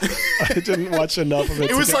 Yeah. I didn't watch enough of it.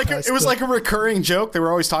 It was like a recurring joke. They were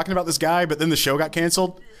always talking about this guy, but then the show got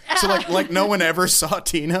canceled. So like no one ever saw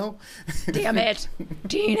Tino. Damn it,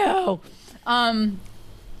 Tino.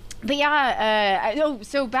 But yeah,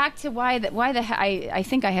 so back to I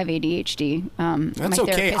think I have ADHD. That's my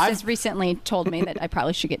okay. therapist has recently told me that I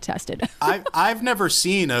probably should get tested. I've never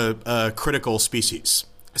seen a critical species.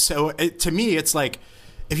 So to me, it's like,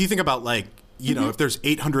 if you think about if there's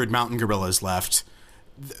 800 mountain gorillas left,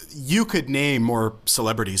 you could name more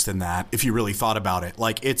celebrities than that if you really thought about it.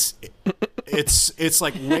 Like it's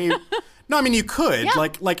like way. No, I mean you could. Yeah.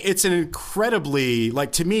 Like it's an incredibly,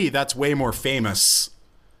 to me that's way more famous.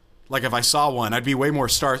 Like if I saw one, I'd be more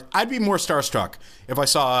starstruck if I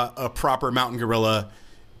saw a proper mountain gorilla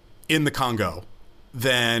in the Congo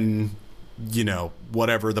than,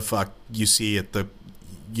 whatever the fuck you see at the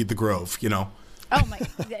Grove, Oh my!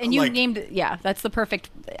 And you named, that's the perfect,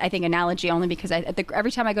 I think, analogy. Only because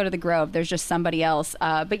every time I go to the Grove, there's just somebody else.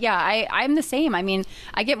 But yeah, I'm the same. I mean,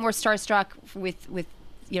 I get more starstruck with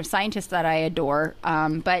scientists that I adore.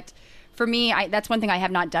 But for me, that's one thing I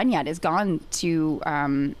have not done yet, is gone to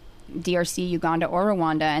DRC, Uganda, or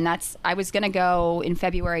Rwanda, and I was going to go in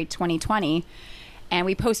February 2020. And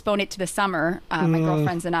we postponed it to the summer, my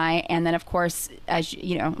girlfriends and I. And then, of course, as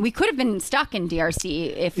you know, we could have been stuck in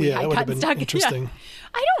DRC if we had gotten stuck. Interesting. Yeah.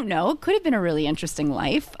 I don't know. It could have been a really interesting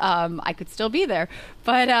life. I could still be there.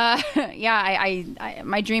 But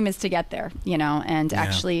my dream is to get there, and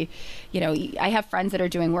actually, I have friends that are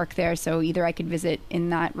doing work there. So either I could visit in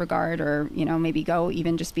that regard or, maybe go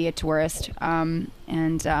even just be a tourist.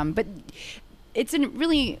 But it's a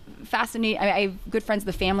really fascinating. I have good friends of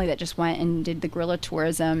the family that just went and did the gorilla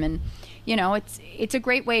tourism, and it's a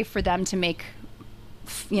great way for them to make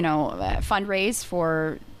fundraise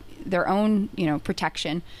for their own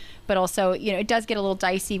protection, but also it does get a little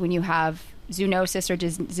dicey when you have zoonosis or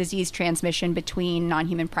disease transmission between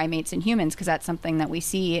non-human primates and humans, because that's something that we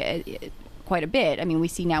see quite a bit. I mean, we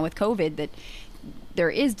see now with COVID that there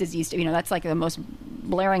is disease, that's like the most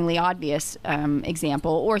blaringly obvious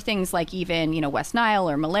example, or things like even, West Nile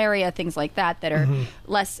or malaria, things like that are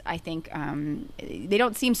less, I think, they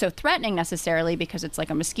don't seem so threatening necessarily because it's like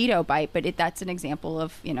a mosquito bite, but that's an example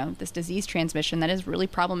of, this disease transmission that is really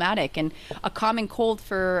problematic. And a common cold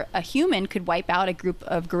for a human could wipe out a group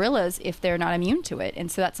of gorillas if they're not immune to it. And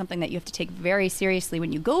so that's something that you have to take very seriously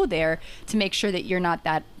when you go there, to make sure that you're not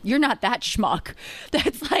that schmuck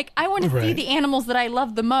that's like, I want to see the animals that I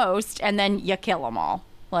love the most, and then you kill them all.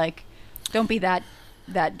 Like, don't be that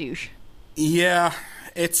douche. Yeah,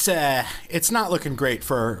 it's not looking great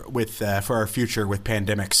for our future with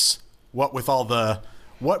pandemics. What with all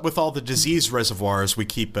the disease reservoirs we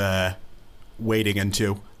keep wading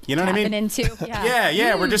into. You know what I mean? Into, yeah.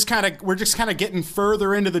 Yeah. We're just kind of getting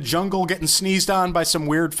further into the jungle, getting sneezed on by some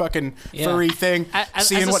weird fucking furry thing,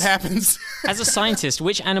 seeing what happens. As a scientist,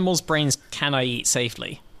 which animals' brains can I eat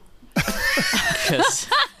safely?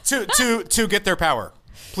 To get their power.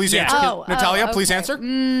 Please answer. Natalia, please answer.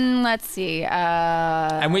 Let's see.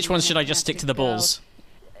 And which ones should I just stick to the balls?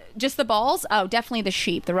 Just the balls? Oh, definitely the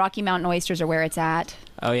sheep. The Rocky Mountain oysters are where it's at.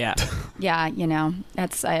 Oh yeah. Yeah,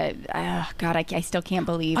 that's God. I still can't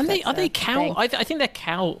believe. Are that's they a cow? thing. I think they're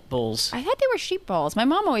cow balls. I thought they were sheep balls. My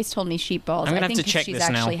mom always told me sheep balls. I'm gonna I have think to check she's this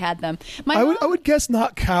now. actually had them. I would guess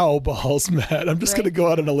not cow balls, Matt. I'm just Right. going to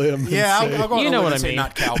go out on a limb. Yeah, and say, I'll go on You a know limb what and I say mean.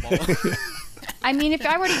 not cow ball. I mean, if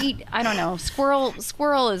I were to eat, I don't know,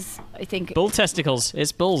 squirrel is, I think. Bull testicles.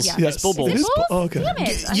 It's bulls. Yeah. Yes. It's bull It balls. is Bulls? oh, okay. Damn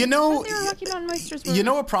it. You know- I thought they were Rocky Mountain oysters were- You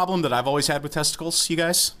know a problem that I've always had with testicles, you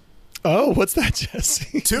guys? Oh, what's that,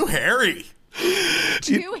 Jesse? Too hairy.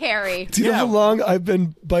 Too hairy. Do you know Yeah. how long I've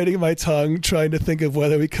been biting my tongue trying to think of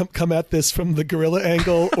whether we come at this from the gorilla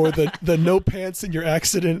angle or the no pants in your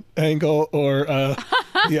accident angle or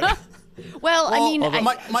yeah. Well, I mean,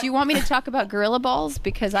 my- do you want me to talk about gorilla balls?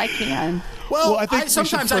 Because I can. Well, Well, I think we should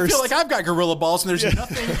sometimes I feel first- like I've got gorilla balls, and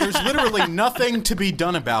there's literally nothing to be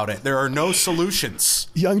done about it. There are no solutions.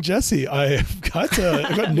 Young Jesse, I've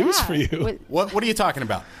got news for you. What- What are you talking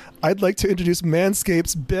about? I'd like to introduce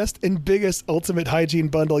Manscaped's best and biggest ultimate hygiene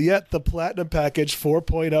bundle yet, the Platinum Package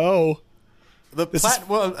 4.0.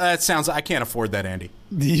 That sounds. I can't afford that, Andy.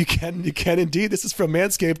 You can indeed. This is from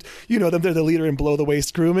Manscaped. You know them; they're the leader in below the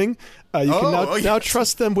waist grooming. You can now yes.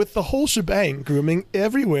 trust them with the whole shebang, grooming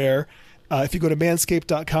everywhere. If you go to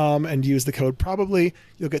manscaped.com and use the code probably,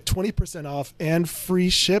 you'll get 20% off and free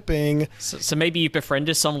shipping. So maybe you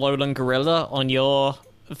befriended some lowland gorilla on your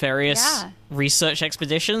various Yeah. research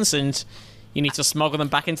expeditions, and you need to smuggle them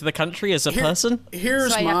back into the country as a person.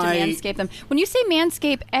 Here's So I have to manscape them. When you say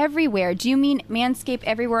manscape everywhere, do you mean manscape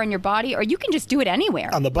everywhere on your body, or you can just do it anywhere?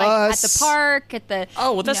 On the Like at bus. the park, at the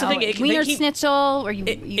Oh, well, that's the thing. Wiener They keep- Schnitzel, or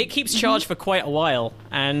It keeps charged for quite a while,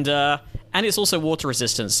 and it's also water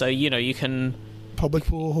resistant. So you can Public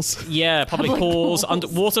pools. public pools,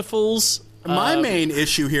 waterfalls. My main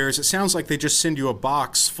issue here is it sounds like they just send you a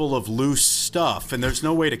box full of loose stuff, and there's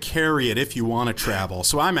no way to carry it if you want to travel.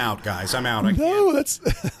 So I'm out, guys. I'm out. I can't. No, that's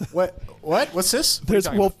What? What's this? What are you there's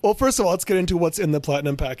talking well. First of all, let's get into what's in the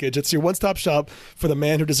Platinum Package. It's your one-stop shop for the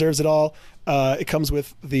man who deserves it all. It comes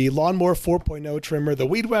with the Lawnmower 4.0 trimmer, the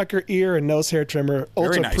Weed Whacker ear and nose hair trimmer,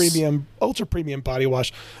 ultra nice. premium body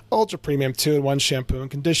wash, ultra premium 2-in-1 shampoo and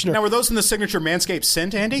conditioner. Now, were those in the signature Manscaped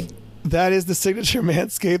scent, Andy? That is the signature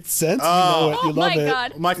Manscaped scent. You know it. You Oh love my it.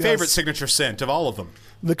 God. My favorite Yes. signature scent of all of them.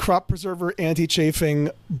 The Crop Preserver Anti-Chafing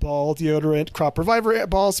Ball Deodorant, Crop Reviver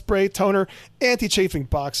Ball Spray Toner, Anti-Chafing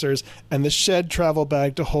Boxers, and the Shed Travel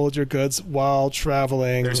Bag to hold your goods while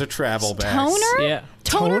traveling. There's a travel bag. toner. Yeah.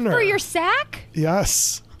 Toner Toner. for your sack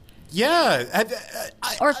Yes. Yeah.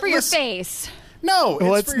 or for your listen, face. No.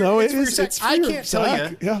 Well, it's for your, no, it's it for your is. sex. It's for I your can't tell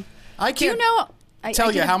sack. you. Yeah. I Do you can't know? tell I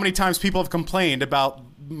you did how a- many times people have complained about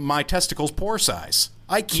my testicles' pore size.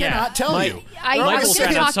 I cannot tell My- you. I My was balls going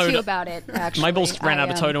to ran out talk of to you toner. about it. Actually, My balls ran out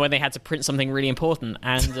of toner when they had to print something really important,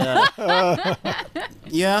 and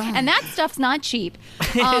Yeah. And that stuff's not cheap.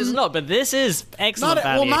 it's not. But this is excellent Not,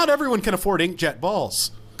 well, value. not everyone can afford inkjet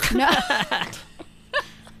balls.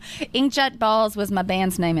 Inkjet Balls was my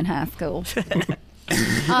band's name in high school.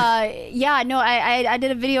 I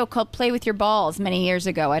did a video called Play With Your Balls many years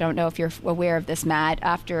ago. I don't know if you're aware of this, Matt.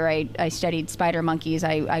 After I studied spider monkeys,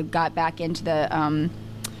 I got back into the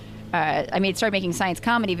started making science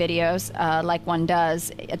comedy videos like one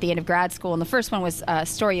does at the end of grad school. And the first one was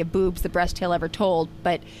Story of Boobs, the Best Tale Ever Told.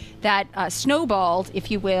 But that snowballed, if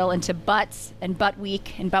you will, into Butts and Butt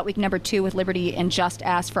Week, and Butt Week number 2 with Liberty and Just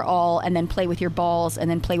Ask for All, and then Play With Your Balls, and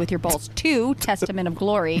then Play With Your Balls 2, Testament of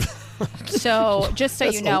Glory. So just so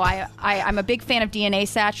you know, I'm a big fan of DNA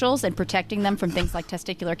satchels and protecting them from things like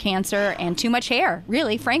testicular cancer and too much hair,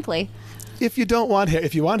 really, frankly. If you don't want hair,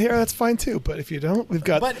 if you want hair, that's fine too. But if you don't, we've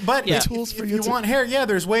got But Yeah. if, tools for if you you to want hair, yeah,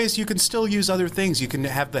 there's ways you can still use other things. You can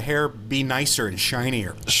have the hair be nicer and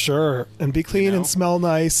shinier. Sure, and be clean know? and smell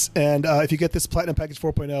nice. And if you get this Platinum Package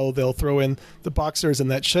 4.0, they'll throw in the boxers and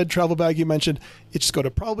that Shed travel bag you mentioned. You just go to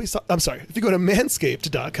if you go to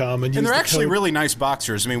manscaped.com and use And they're the actually code- really nice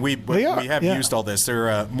boxers. I mean, we are, have yeah. used all this.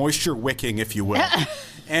 They're moisture wicking, if you will.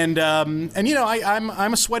 and you know,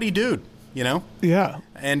 I'm a sweaty dude. You know, Yeah,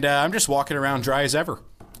 and I'm just walking around dry as ever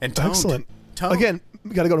and toned. excellent. Toned. Again,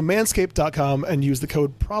 you got to go to manscaped.com and use the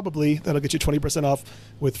code probably. That'll get you 20% off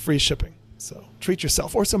with free shipping. So treat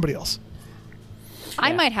yourself or somebody else.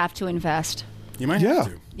 I might have to invest. you might Yeah. have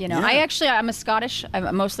to. You know, Yeah.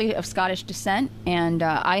 I'm mostly of Scottish descent, and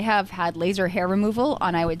I have had laser hair removal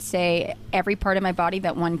on, I would say, every part of my body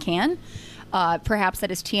that one can. Perhaps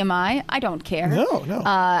that is TMI. I don't care. No.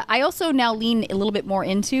 I also now lean a little bit more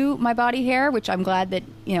into my body hair, which I'm glad that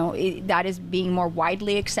that is being more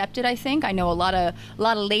widely accepted. I think I know a lot of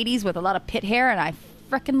ladies with a lot of pit hair, and I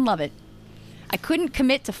frickin' love it. I couldn't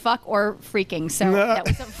commit to fuck or freaking, so No. that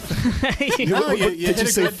was No, you Did you hit a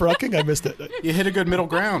say good, frucking? I missed it. you hit a good middle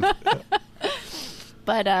ground.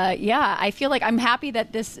 But yeah, I feel like I'm happy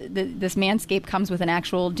that this Manscaped comes with an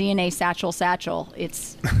actual DNA satchel.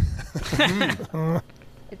 It's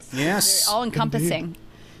Yes. all encompassing.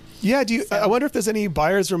 Yeah, I wonder if there's any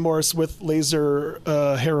buyer's remorse with laser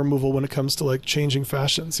hair removal when it comes to like changing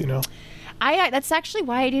fashions, you know? That's actually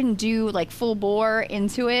why I didn't do like full bore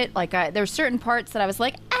into it. Like there's certain parts that I was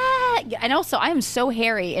like, and also I am so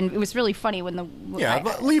hairy, and it was really funny when Leave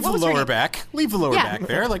the what was her lower name? back. Leave the lower Yeah. back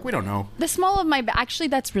there. Like, we don't know. The small of my back. Actually,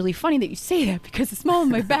 that's really funny that you say that because the small of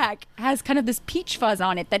my back has kind of this peach fuzz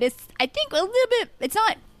on it that is, I think, a little bit. It's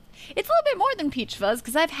a little bit more than peach fuzz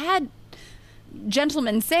because I've had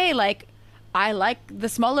gentlemen say like, I like the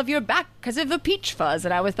small of your back because of the peach fuzz,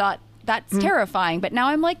 and I always thought that's terrifying. But now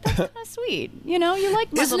I'm like, that's kind of sweet. You know, you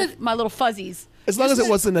like my little fuzzies. As long as it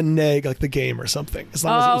wasn't a neg like the game or something. As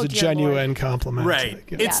long as it was a dear genuine Lord. compliment. Right.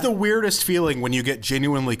 Like, yeah. It's the weirdest feeling when you get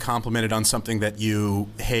genuinely complimented on something that you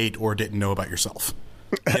hate or didn't know about yourself.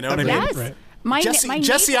 You know what I mean? Yes. Right. My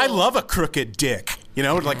Jesse, I navel- love a crooked dick. You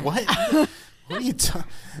know, like, what? What are you talking?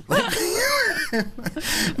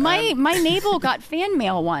 my navel got fan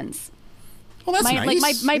mail once. Well, that's my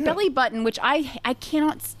nice. my belly button, which I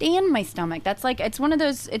cannot stand my stomach. That's like, it's one of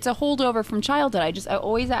those, it's a holdover from childhood.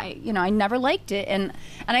 I never liked it, and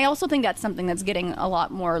I also think that's something that's getting a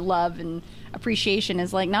lot more love and appreciation.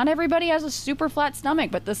 Is like, not everybody has a super flat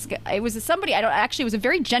stomach, but it was somebody, it was a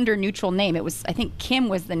very gender neutral name. It was, I think Kim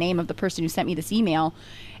was the name of the person who sent me this email,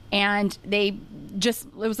 and it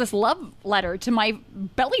was this love letter to my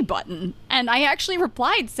belly button, and I actually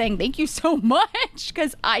replied saying thank you so much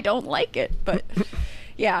because I don't like it, but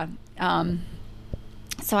yeah,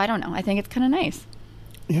 so I don't know, I think it's kind of nice.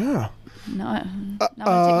 Yeah. No, I'm gonna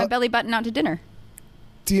take my belly button out to dinner.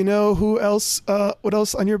 Do you know what else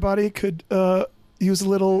on your body could use a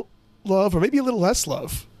little love or maybe a little less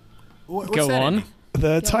love? What's Go that, on. Andy?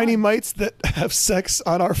 The tiny mites that have sex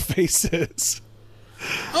on our faces.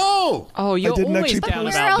 Oh, you're didn't always actually down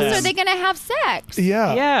post Where about else this. are they gonna have sex?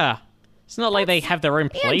 Yeah. Yeah. It's not like they have their own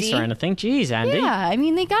place Andy. or anything. Jeez, Andy. Yeah, I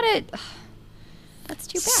mean, they got it. That's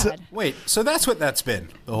too bad. Wait, so that's what that's been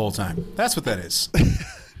the whole time. That's what that is.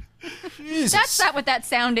 Jesus. That's not what that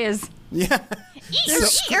sound is. Yeah.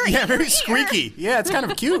 Yeah, very squeaky. Yeah, it's kind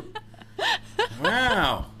of cute.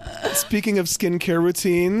 Wow. Speaking of skincare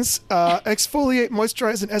routines, exfoliate,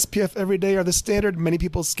 moisturize, and SPF every day are the standard in many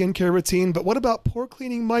people's skincare routine. But what about pore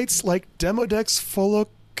cleaning mites like Demodex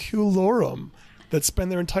folliculorum that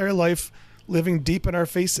spend their entire life living deep in our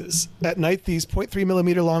faces? At night, these 0.3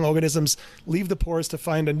 millimeter long organisms leave the pores to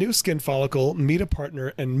find a new skin follicle, meet a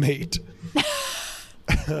partner, and mate.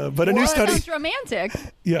 But a new study, Sounds romantic.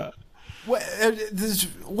 yeah. What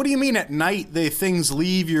do you mean at night things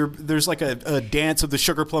leave there's like a dance of the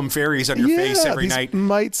sugar plum fairies on your face every these night?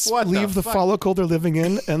 mites What leave the fuck? follicle they're living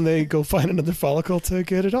in, and they go find another follicle to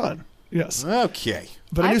get it on. Yes. Okay.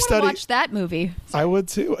 But a I new want to study, watch that movie. I would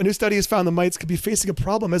too. A new study has found the mites could be facing a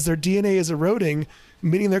problem as their DNA is eroding,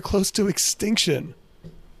 meaning they're close to extinction.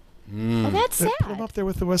 Oh, that's Put them sad. up there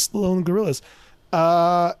with the West Lone gorillas.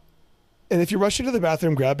 And if you rush into the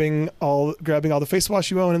bathroom, grabbing all the face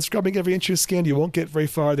wash you own and scrubbing every inch of your skin, you won't get very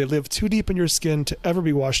far. They live too deep in your skin to ever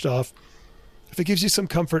be washed off. If it gives you some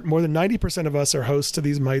comfort, more than 90% of us are hosts to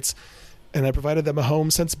these mites, and I provided them a home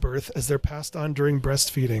since birth as they're passed on during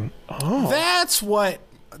breastfeeding. Oh. That's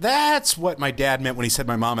what my dad meant when he said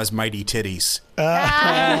my mom has mighty titties.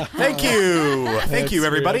 Thank you. Thank you,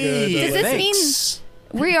 everybody. really good. Does this Thanks.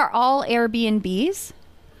 mean we are all Airbnbs?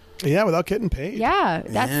 Yeah, without getting paid. Yeah,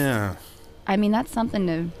 that's. Yeah. I mean, that's something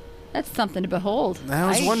to behold. I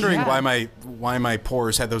was wondering yeah. why my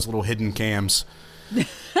pores had those little hidden cams.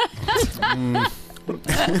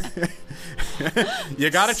 You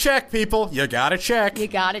gotta check, people. You gotta check. You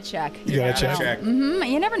gotta check. You gotta check.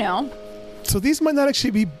 You never know. So these might not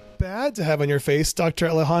actually be bad to have on your face. Dr.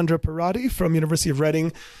 Alejandra Parati from University of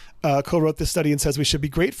Reading co-wrote this study and says we should be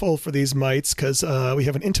grateful for these mites because we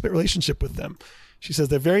have an intimate relationship with them. She says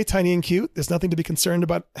they're very tiny and cute. There's nothing to be concerned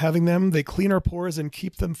about having them. They clean our pores and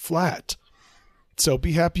keep them flat. So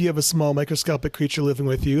be happy you have a small microscopic creature living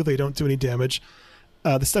with you. They don't do any damage.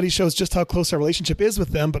 The study shows just how close our relationship is with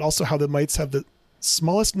them, but also how the mites have the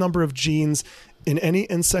smallest number of genes in any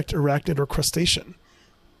insect, arachnid, or crustacean.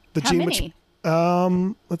 The How gene many?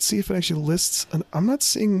 which let's see if it actually lists. I'm not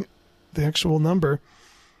seeing the actual number.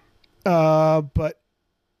 But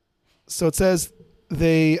so it says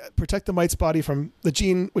they protect the mite's body from the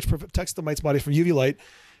gene which protects the mite's body from UV light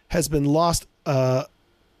has been lost. But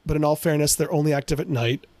in all fairness, they're only active at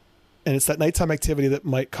night. and it's that nighttime activity that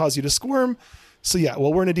might cause you to squirm. So yeah,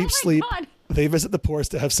 while we're in a deep sleep, God. they visit the pores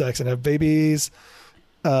to have sex and have babies.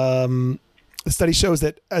 The study shows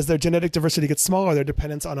that as their genetic diversity gets smaller, their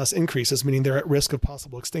dependence on us increases, meaning they're at risk of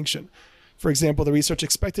possible extinction. For example, the research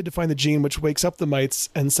expected to find the gene which wakes up the mites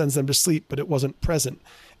and sends them to sleep, but it wasn't present.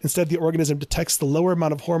 Instead, the organism detects the lower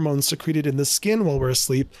amount of hormones secreted in the skin while we're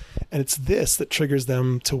asleep, and it's this that triggers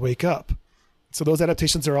them to wake up. So those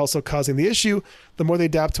adaptations are also causing the issue. The more they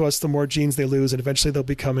adapt to us, the more genes they lose, and eventually they'll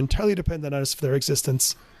become entirely dependent on us for their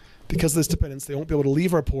existence. Because of this dependence, they won't be able to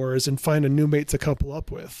leave our pores and find a new mate to couple up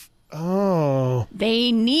with. Oh.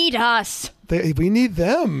 They need us. We need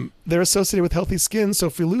them. They're associated with healthy skin, so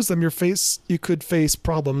if we lose them, you could face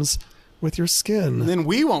problems with your skin. And then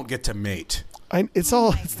we won't get to mate. It's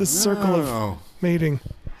this circle of mating.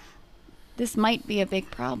 This might be a big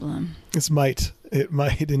problem. It might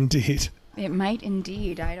indeed. It might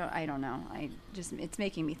indeed. I don't know. It's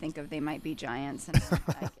making me think of They Might Be Giants, and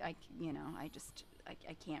I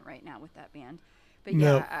can't right now with that band. But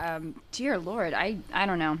yeah, dear Lord, I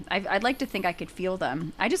don't know. I'd like to think I could feel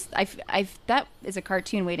them. That is a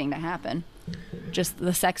cartoon waiting to happen. Just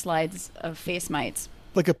the sex lives of face mites.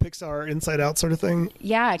 Like a Pixar Inside Out sort of thing.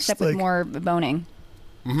 Yeah, except with more boning.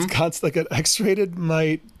 It's like an X-rated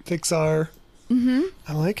mite Pixar. Mm-hmm.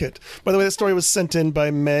 I like it. By the way, that story was sent in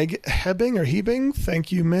by Meg Hebing.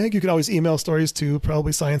 Thank you, Meg. You can always email stories to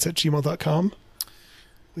probablyscience@gmail.com.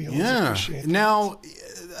 We always appreciate that. Now,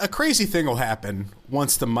 a crazy thing will happen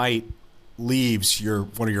once the mite leaves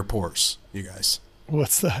one of your pores, you guys.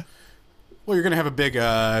 What's that? Well, you're going to have a big,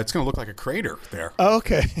 it's going to look like a crater there. Oh,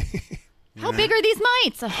 okay. How big are these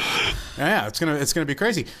mites? Yeah, it's gonna be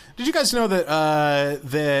crazy. Did you guys know that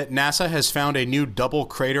NASA has found a new double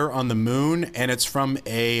crater on the moon, and it's from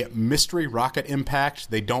a mystery rocket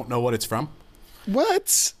impact? They don't know what it's from.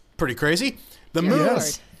 What? Pretty crazy. The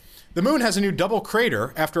moon has a new double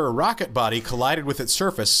crater after a rocket body collided with its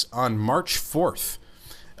surface on March 4th.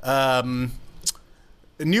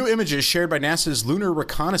 New images shared by NASA's Lunar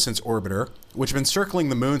Reconnaissance Orbiter, which have been circling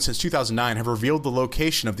the moon since 2009, have revealed the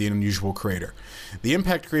location of the unusual crater. The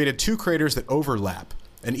impact created two craters that overlap,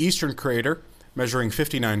 an eastern crater measuring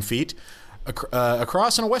 59 feet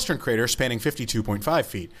across and a western crater spanning 52.5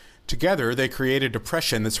 feet. Together, they create a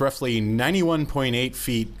depression that's roughly 91.8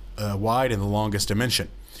 feet wide in the longest dimension.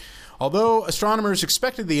 Although astronomers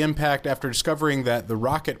expected the impact after discovering that the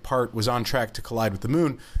rocket part was on track to collide with the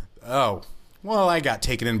moon, I got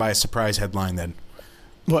taken in by a surprise headline then.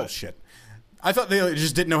 What? Bullshit. I thought they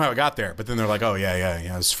just didn't know how it got there, but then they're like,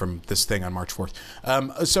 it's from this thing on March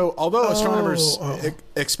 4th. So although astronomers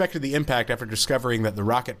expected the impact after discovering that the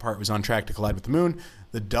rocket part was on track to collide with the moon,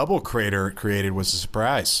 the double crater it created was a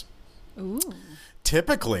surprise. Ooh.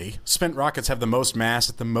 Typically, spent rockets have the most mass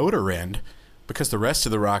at the motor end because the rest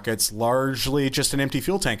of the rocket's largely just an empty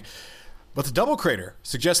fuel tank. But the double crater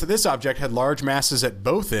suggests that this object had large masses at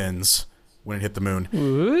both ends when it hit the moon.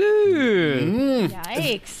 Ooh.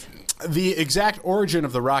 Yikes. The exact origin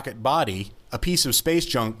of the rocket body, a piece of space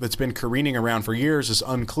junk that's been careening around for years, is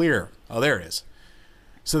unclear. Oh, there it is.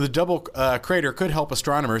 So the double crater could help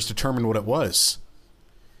astronomers determine what it was.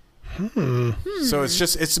 So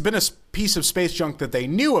it's been a piece of space junk that they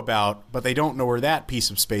knew about, but they don't know where that piece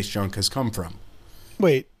of space junk has come from.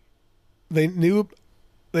 Wait.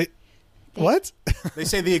 What? They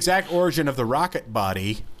say the exact origin of the rocket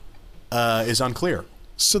body is unclear.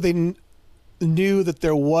 So they knew that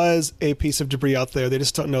there was a piece of debris out there. They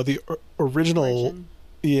just don't know the original. Origin.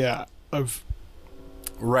 Yeah.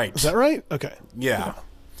 Right. Is that right? Okay. Yeah.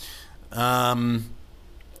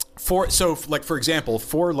 For example,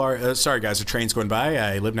 sorry guys, a train's going by.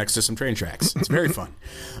 I live next to some train tracks. It's very fun.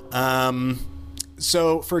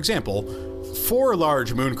 So, for example, 4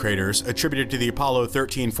 large moon craters attributed to the Apollo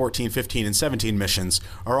 13, 14, 15, and 17 missions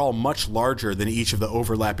are all much larger than each of the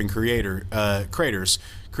overlapping craters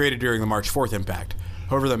created during the March 4th impact.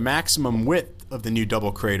 However, the maximum width of the new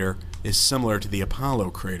double crater is similar to the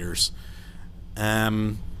Apollo craters. I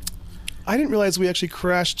didn't realize we actually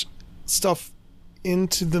crashed stuff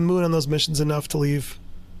into the moon on those missions enough to leave.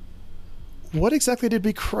 What exactly did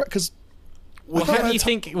we crash? Because why do you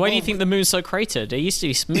think the moon's so cratered? It used to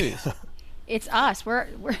be smooth. It's us. We're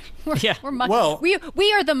Yeah.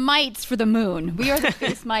 we are the mites for the moon. We are the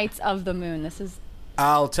face mites of the moon. This is.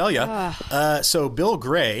 I'll tell you. So Bill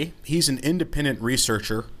Gray, he's an independent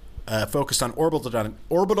researcher focused on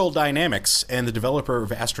orbital dynamics and the developer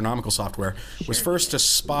of astronomical software, was first to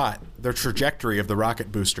spot the trajectory of the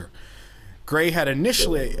rocket booster. Gray had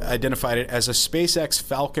initially identified it as a SpaceX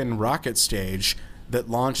Falcon rocket stage that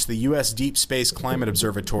launched the U.S. Deep Space Climate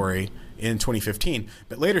Observatory in 2015,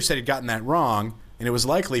 but later said he'd gotten that wrong and it was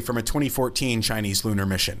likely from a 2014 Chinese lunar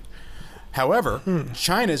mission. However,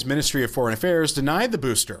 China's Ministry of Foreign Affairs denied the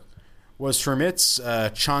booster was from its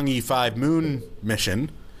Chang'e 5 moon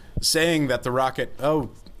mission, saying that the rocket...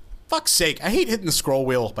 Oh, fuck's sake. I hate hitting the scroll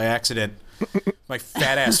wheel by accident. My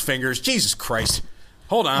fat-ass fingers. Jesus Christ.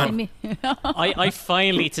 Hold on. I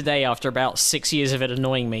finally today, after about 6 years of it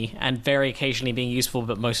annoying me, and very occasionally being useful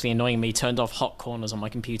but mostly annoying me, turned off hot corners on my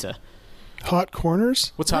computer. Hot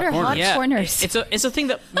corners? What's What hot are corners? hot corners? It's a thing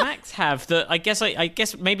that Macs have that I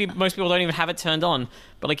guess maybe most people don't even have it turned on.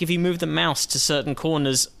 But like if you move the mouse to certain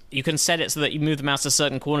corners, you can set it so that you move the mouse to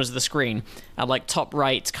certain corners of the screen. And like top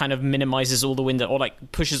right kind of minimizes all the window, or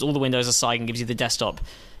like pushes all the windows aside and gives you the desktop.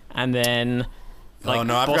 And then like Oh,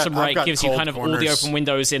 no, I've bottom got- I've right got gives you cold kind of all the corners. open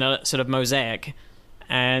windows in a sort of mosaic.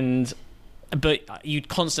 But you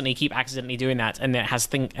constantly keep accidentally doing that, and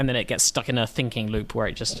and then it gets stuck in a thinking loop where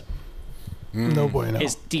it just No bueno.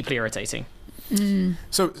 is deeply irritating.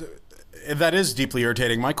 So that is deeply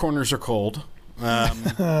irritating. My corners are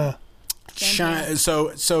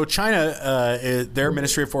so China, their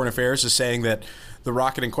Ministry of Foreign Affairs is saying that the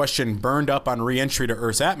rocket in question burned up on re-entry to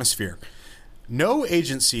Earth's atmosphere. No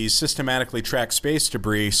agencies systematically track space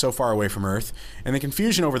debris so far away from Earth, and the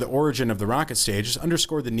confusion over the origin of the rocket stage has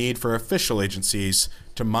underscored the need for official agencies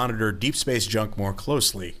to monitor deep space junk more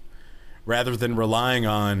closely, rather than relying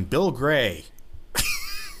on Bill Gray.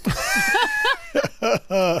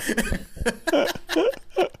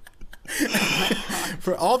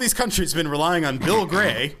 For all these countries have been relying on Bill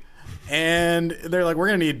Gray, and they're like, we're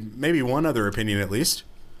going to need maybe one other opinion at least.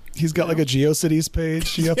 He's got like a GeoCities page.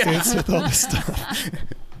 He updates with all this stuff.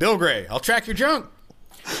 Bill Gray, I'll track your junk.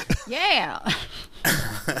 Yeah.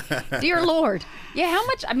 Dear Lord. Yeah, how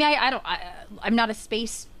much? I mean, I'm not a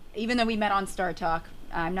space, even though we met on Star Talk,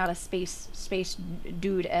 I'm not a space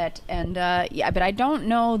dude but I don't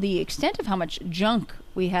know the extent of how much junk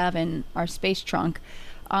we have in our space trunk,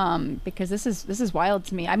 because this is wild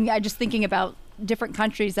to me. I mean, I'm just thinking about different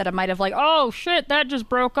countries that I might have like, oh shit, that just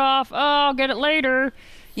broke off. Oh, I'll get it later.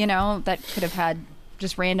 You know, that could have had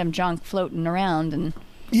just random junk floating around. And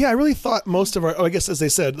Yeah, I really thought most of our, I guess as they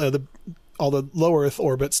said, all the low Earth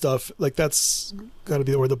orbit stuff, like that's got to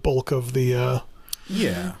be where the bulk of the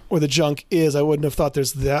where the junk is. I wouldn't have thought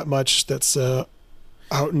there's that much that's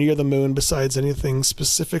out near the moon besides anything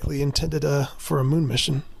specifically intended for a moon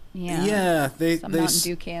mission. Yeah, some Mountain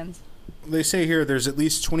Dew cans. They say here there's at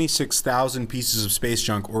least 26,000 pieces of space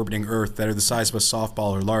junk orbiting Earth that are the size of a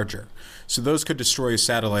softball or larger. So those could destroy a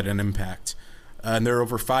satellite on impact. And there are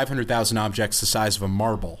over 500,000 objects the size of a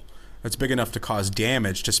marble. That's big enough to cause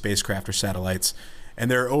damage to spacecraft or satellites. And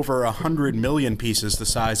there are over 100 million pieces the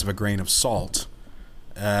size of a grain of salt.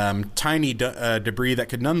 Tiny debris that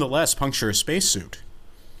could nonetheless puncture a spacesuit.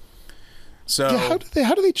 So Yeah,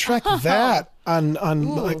 how do they track that on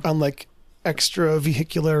like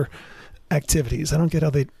extravehicular activities? I don't get how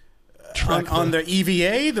they track on the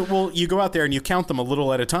EVA, you go out there and you count them a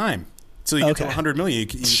little at a time. So you get to 100 million.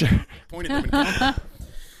 You Sure. point at them and count them.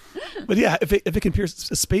 But yeah, if it can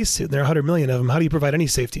pierce a spacesuit, and there are 100 million of them, how do you provide any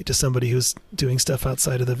safety to somebody who's doing stuff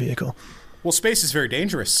outside of the vehicle? Well, space is very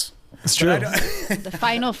dangerous. It's true. The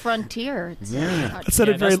final frontier.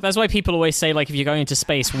 That's why people always say, like, if you're going into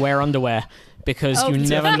space, wear underwear, because you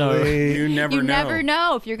never know. You never You know. never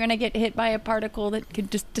know if you're going to get hit by a particle that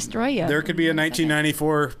could just destroy you. There could be a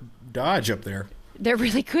 1994 Dodge up there. There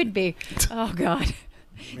really could be. Oh, God.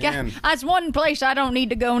 Yeah, Man. that's one place I don't need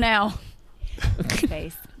to go now.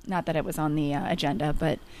 Space. Not that it was on the agenda,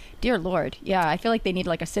 but dear Lord. Yeah, I feel like they need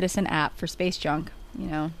like a citizen app for space junk, you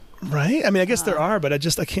know. Right? I mean, I guess there are, but I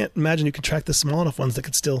can't imagine you can track the small enough ones that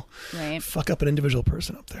could still Right. fuck up an individual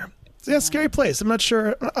person up there. So yeah, scary place. I'm not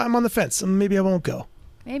sure. I'm on the fence. Maybe I won't go.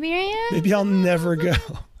 Maybe I am. Maybe I'll never go.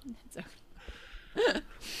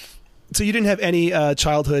 So you didn't have any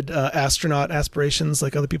childhood astronaut aspirations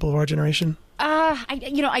like other people of our generation?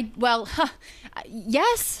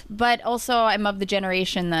 Yes, but also I'm of the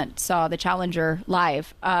generation that saw the Challenger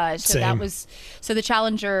live. So Same. that was the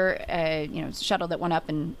Challenger, shuttle that went up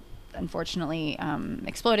and unfortunately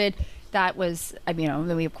exploded. That was,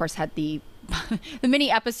 then we of course had the the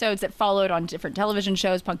mini episodes that followed on different television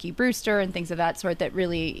shows, Punky Brewster and things of that sort, that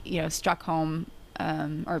really struck home.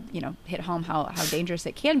 Hit home how dangerous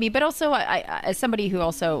it can be. But also, I as somebody who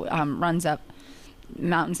also runs up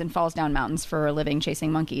mountains and falls down mountains for a living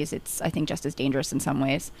chasing monkeys, it's, I think, just as dangerous in some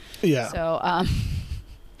ways. Yeah. So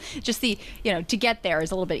just to get there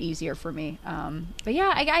is a little bit easier for me. But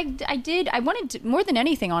yeah, I wanted to, more than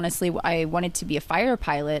anything, honestly, I wanted to be a fighter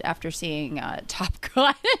pilot after seeing Top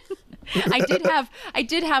Gun. I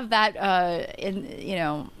did have that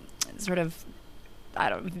sort of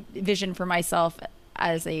vision for myself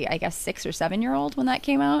as I guess 6 or 7 year old when that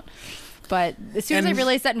came out. But as soon as I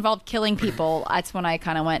realized that involved killing people, that's when I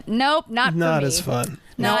kind of went, nope, not Not for me. as fun.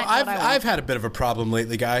 Now, Not what I want. I've had a bit of a problem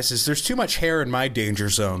lately, guys. Is there's too much hair in my danger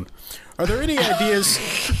zone? Are there any ideas?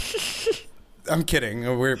 I'm kidding.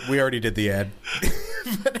 We already did the ad.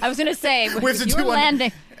 I was going to say, We have to you do were one.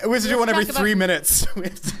 landing. We have to do one every talk about- 3 minutes.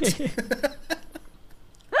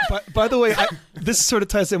 By the way, this sort of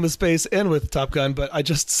ties in with space and with Top Gun, but I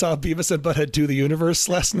just saw Beavis and Butthead Do the Universe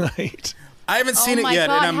last night. I haven't seen it my yet,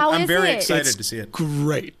 God, and how I'm is very it? excited It's to see it.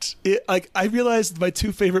 Great. I realized my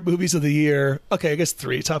 2 favorite movies of the year. Okay, I guess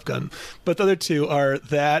 3, Top Gun, but the other 2 are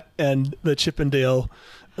that and the Chip and Dale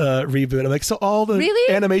reboot. I'm like, so all the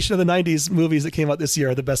Really? animation of the '90s movies that came out this year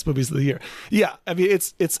are the best movies of the year. Yeah, I mean,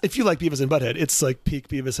 it's if you like Beavis and Butthead, it's like peak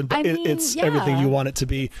Beavis and Butthead. I mean, It's yeah. everything you want it to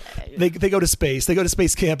be. They go to space. They go to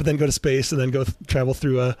space camp and then go to space and then go travel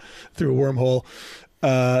through a wormhole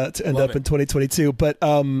to end Love up it. in 2022. But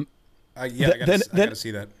I gotta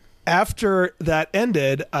see that. after that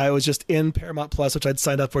ended, I was just in Paramount Plus, which I'd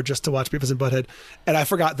signed up for just to watch Beavis and Butthead, and I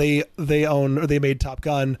forgot they made Top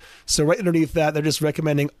Gun. So right underneath that, they're just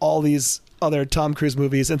recommending all these other Tom Cruise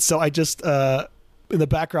movies, and so I just in the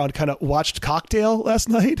background kind of watched Cocktail last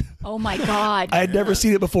night. Oh my God. I had never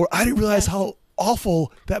seen it before. I didn't realize how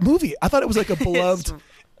awful that movie. I thought it was like a beloved.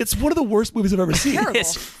 It's one of the worst movies I've ever seen. Terrible.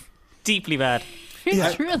 It's deeply bad.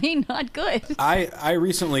 It's really not good. I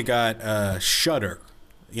recently got Shudder.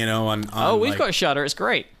 You know, on Oh, we've like- got Shudder. It's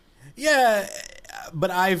great. Yeah, but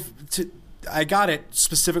I got it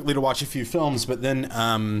specifically to watch a few films, but then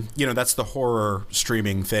that's the horror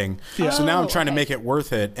streaming thing. Yeah. So now I'm trying to okay. make it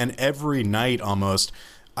worth it, and every night almost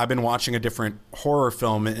I've been watching a different horror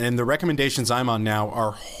film, and the recommendations I'm on now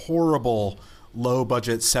are horrible low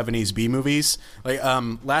budget 70s B movies. Like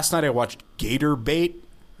last night I watched Gator Bait.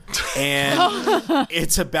 And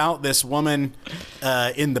it's about this woman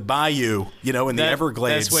in the bayou, in the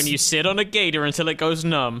Everglades. That's when you sit on a gator until it goes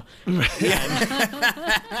numb.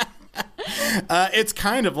 It's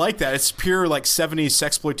kind of like that. It's pure like 70s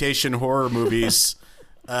sexploitation horror movies,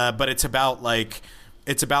 but it's about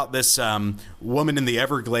this woman in the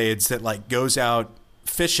Everglades that like goes out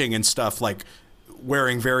fishing and stuff, like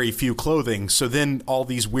wearing very few clothing. So then all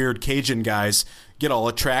these weird Cajun guys get all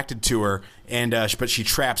attracted to her, and but she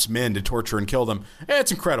traps men to torture and kill them.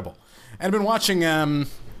 It's incredible. And I've been watching,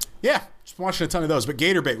 just watching a ton of those. But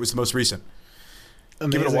Gator Bait was the most recent.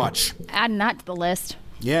 Give it a Amazing. watch. Adding that to the list.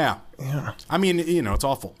 Yeah. I mean, it's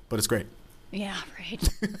awful, but it's great. Yeah, right.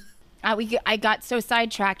 I got so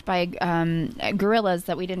sidetracked by gorillas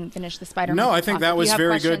that we didn't finish the Spider-Man. No, I think talk. that If was you have very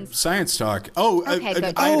questions- good science talk. Oh, Okay, good. I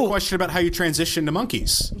had a Oh. question about how you transitioned to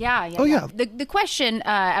monkeys. Yeah. Oh, yeah. The question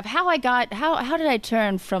of how I got how did I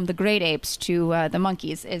turn from the great apes to the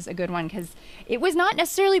monkeys is a good one, because it was not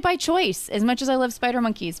necessarily by choice. As much as I love spider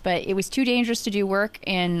monkeys, but it was too dangerous to do work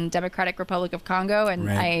in Democratic Republic of Congo, and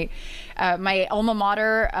Right. my alma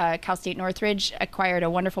mater, Cal State Northridge, acquired a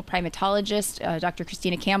wonderful primatologist, Dr.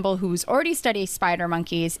 Christina Campbell, who's already studied spider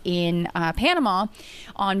monkeys in Panama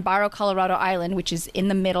on Barro Colorado Island, which is in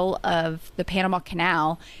the middle of the Panama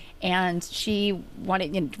Canal. And she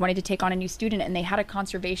wanted to take on a new student, and they had a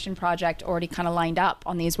conservation project already kind of lined up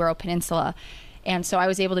on the Azuero Peninsula. And so I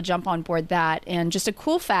was able to jump on board that. And just a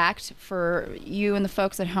cool fact for you and the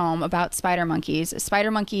folks at home about spider monkeys. Spider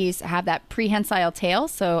monkeys have that prehensile tail,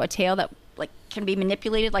 so a tail that can be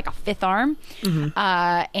manipulated like a fifth arm.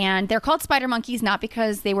 And they're called spider monkeys not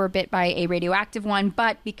because they were bit by a radioactive one,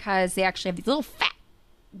 but because they actually have these little fat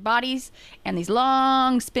bodies and these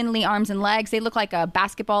long spindly arms and legs. They look like a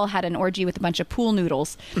basketball had an orgy with a bunch of pool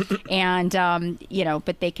noodles. And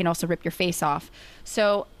but they can also rip your face off.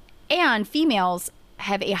 And females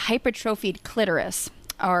have a hypertrophied clitoris,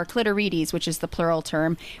 or clitorides, which is the plural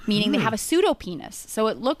term, meaning they have a pseudopenis. So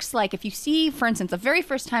it looks like, if you see, for instance, the very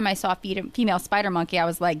first time I saw a female spider monkey, I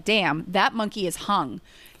was like, damn, that monkey is hung.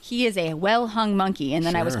 He is a well-hung monkey. And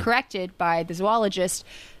then I was Sure. corrected by the zoologist,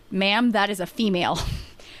 ma'am, that is a female.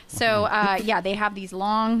 So, they have these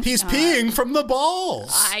long... He's peeing from the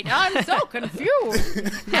balls. I'm so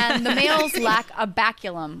confused. And the males lack a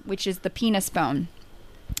baculum, which is the penis bone.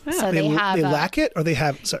 So They have lack it, or they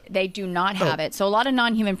have. Sorry. they do not have it. So a lot of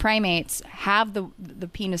non-human primates have the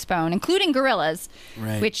penis bone, including gorillas,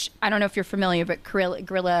 Right. which I don't know if you're familiar, but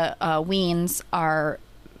gorilla weens are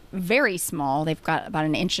very small. They've got about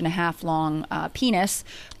 1.5 inches long penis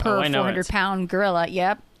per I know 400-pound gorilla.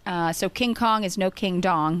 Yep. So King Kong is no King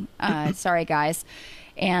Dong. Sorry, guys.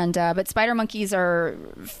 And but spider monkeys are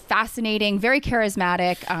fascinating, very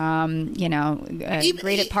charismatic.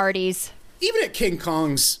 Great at parties. Even at King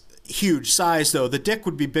Kong's, huge size, though. The dick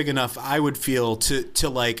would be big enough, I would feel, to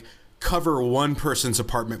like cover one person's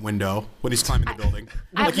apartment window when he's climbing the building.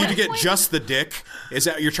 Like you to get just the dick. Is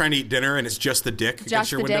that you're trying to eat dinner and it's just the dick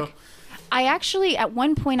against your window? Dick. I actually, at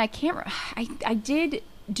one point, I did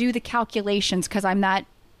do the calculations because I'm that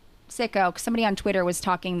sicko. Somebody on Twitter was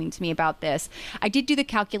talking to me about this. I did do the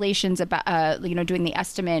calculations about, doing the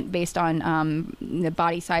estimate based on the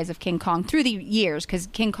body size of King Kong through the years, because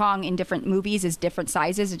King Kong in different movies is different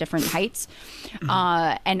sizes, different heights,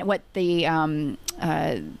 and what the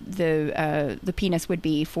penis would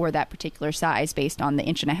be for that particular size based on the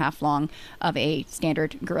 1.5 inch long of a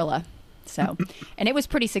standard gorilla. So, and it was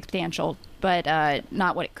pretty substantial, but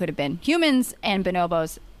not what it could have been. Humans and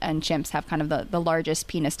bonobos and chimps have kind of the largest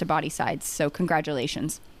penis to body size. So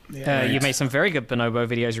congratulations. You made some very good bonobo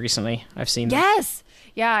videos recently. I've seen them. Yes.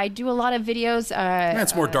 Yeah, I do a lot of videos.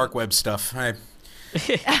 That's more dark web stuff. Well,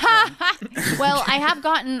 I have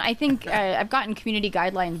gotten, I've gotten community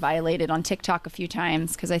guidelines violated on TikTok a few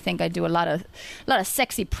times because I think I do a lot of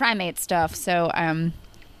sexy primate stuff. So I've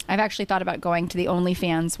actually thought about going to the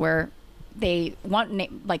OnlyFans where they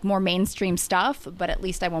want like more mainstream stuff, but at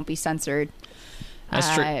least I won't be censored.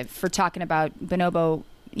 That's true. For talking about bonobo,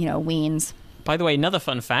 weens. By the way, another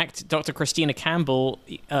fun fact, Dr. Christina Campbell,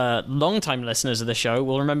 long-time listeners of the show,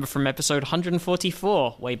 will remember from episode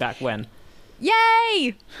 144, way back when.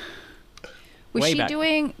 Yay! Was Way she back.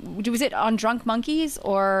 was it on Drunk Monkeys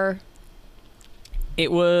or...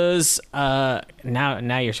 It was, now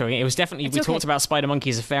you're showing it. It was definitely, we talked about Spider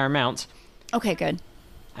Monkeys a fair amount. Okay, good.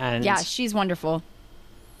 And Yeah, she's wonderful.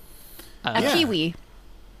 A Yeah. Kiwi.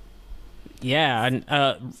 Yeah,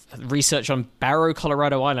 and research on Barrow,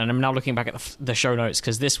 Colorado Island. I'm now looking back at the show notes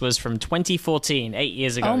because this was from 2014, 8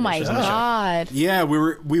 years ago. Oh my this was on the show. God. Yeah,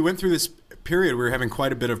 we went through this period. We were having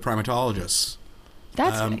quite a bit of primatologists.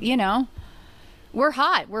 That's, we're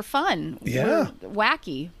hot. We're fun. Yeah. We're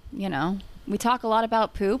wacky, We talk a lot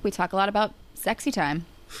about poop. We talk a lot about sexy time.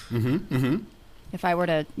 If I were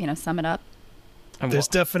to, sum it up. And There's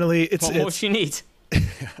definitely what more do you need?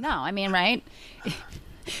 No, I mean, right?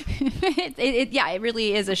 It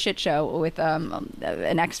really is a shit show with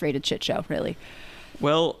an X-rated shit show, really.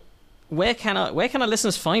 Well, where can our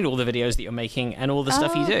listeners find all the videos that you're making and all the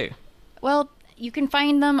stuff you do? Well, you can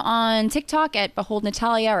find them on TikTok at Behold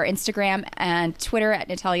Natalia or Instagram and Twitter at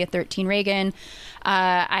Natalia13Reagan.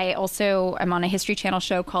 I also am on a History Channel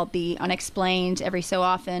show called The Unexplained every so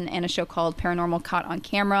often, and a show called Paranormal Caught on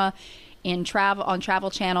Camera on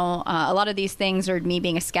Travel Channel. A lot of these things are me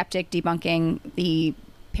being a skeptic, debunking the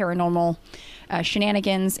paranormal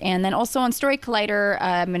shenanigans. And then also on Story Collider,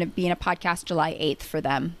 I'm going to be in a podcast July 8th for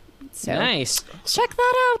them. So Nice. check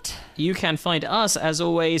that out. You can find us, as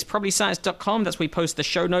always, probablyscience.com. That's where we post the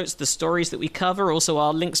show notes, the stories that we cover, also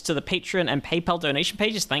our links to the Patreon and PayPal donation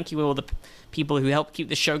pages. Thank you to all the people who help keep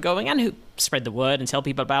the show going and who spread the word and tell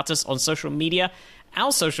people about us on social media.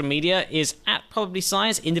 Our social media is at Probably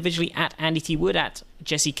Science, individually at Andy T. Wood, at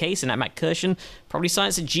Jesse Case, and at Matt Kirshen.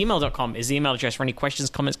 probablyscience@gmail.com is the email address for any questions,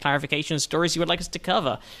 comments, clarifications, stories you would like us to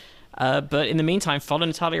cover. But in the meantime, follow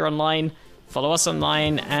Natalia online, follow us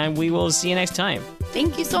online, and we will see you next time.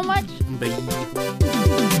 Thank you so much.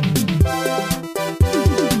 Bye.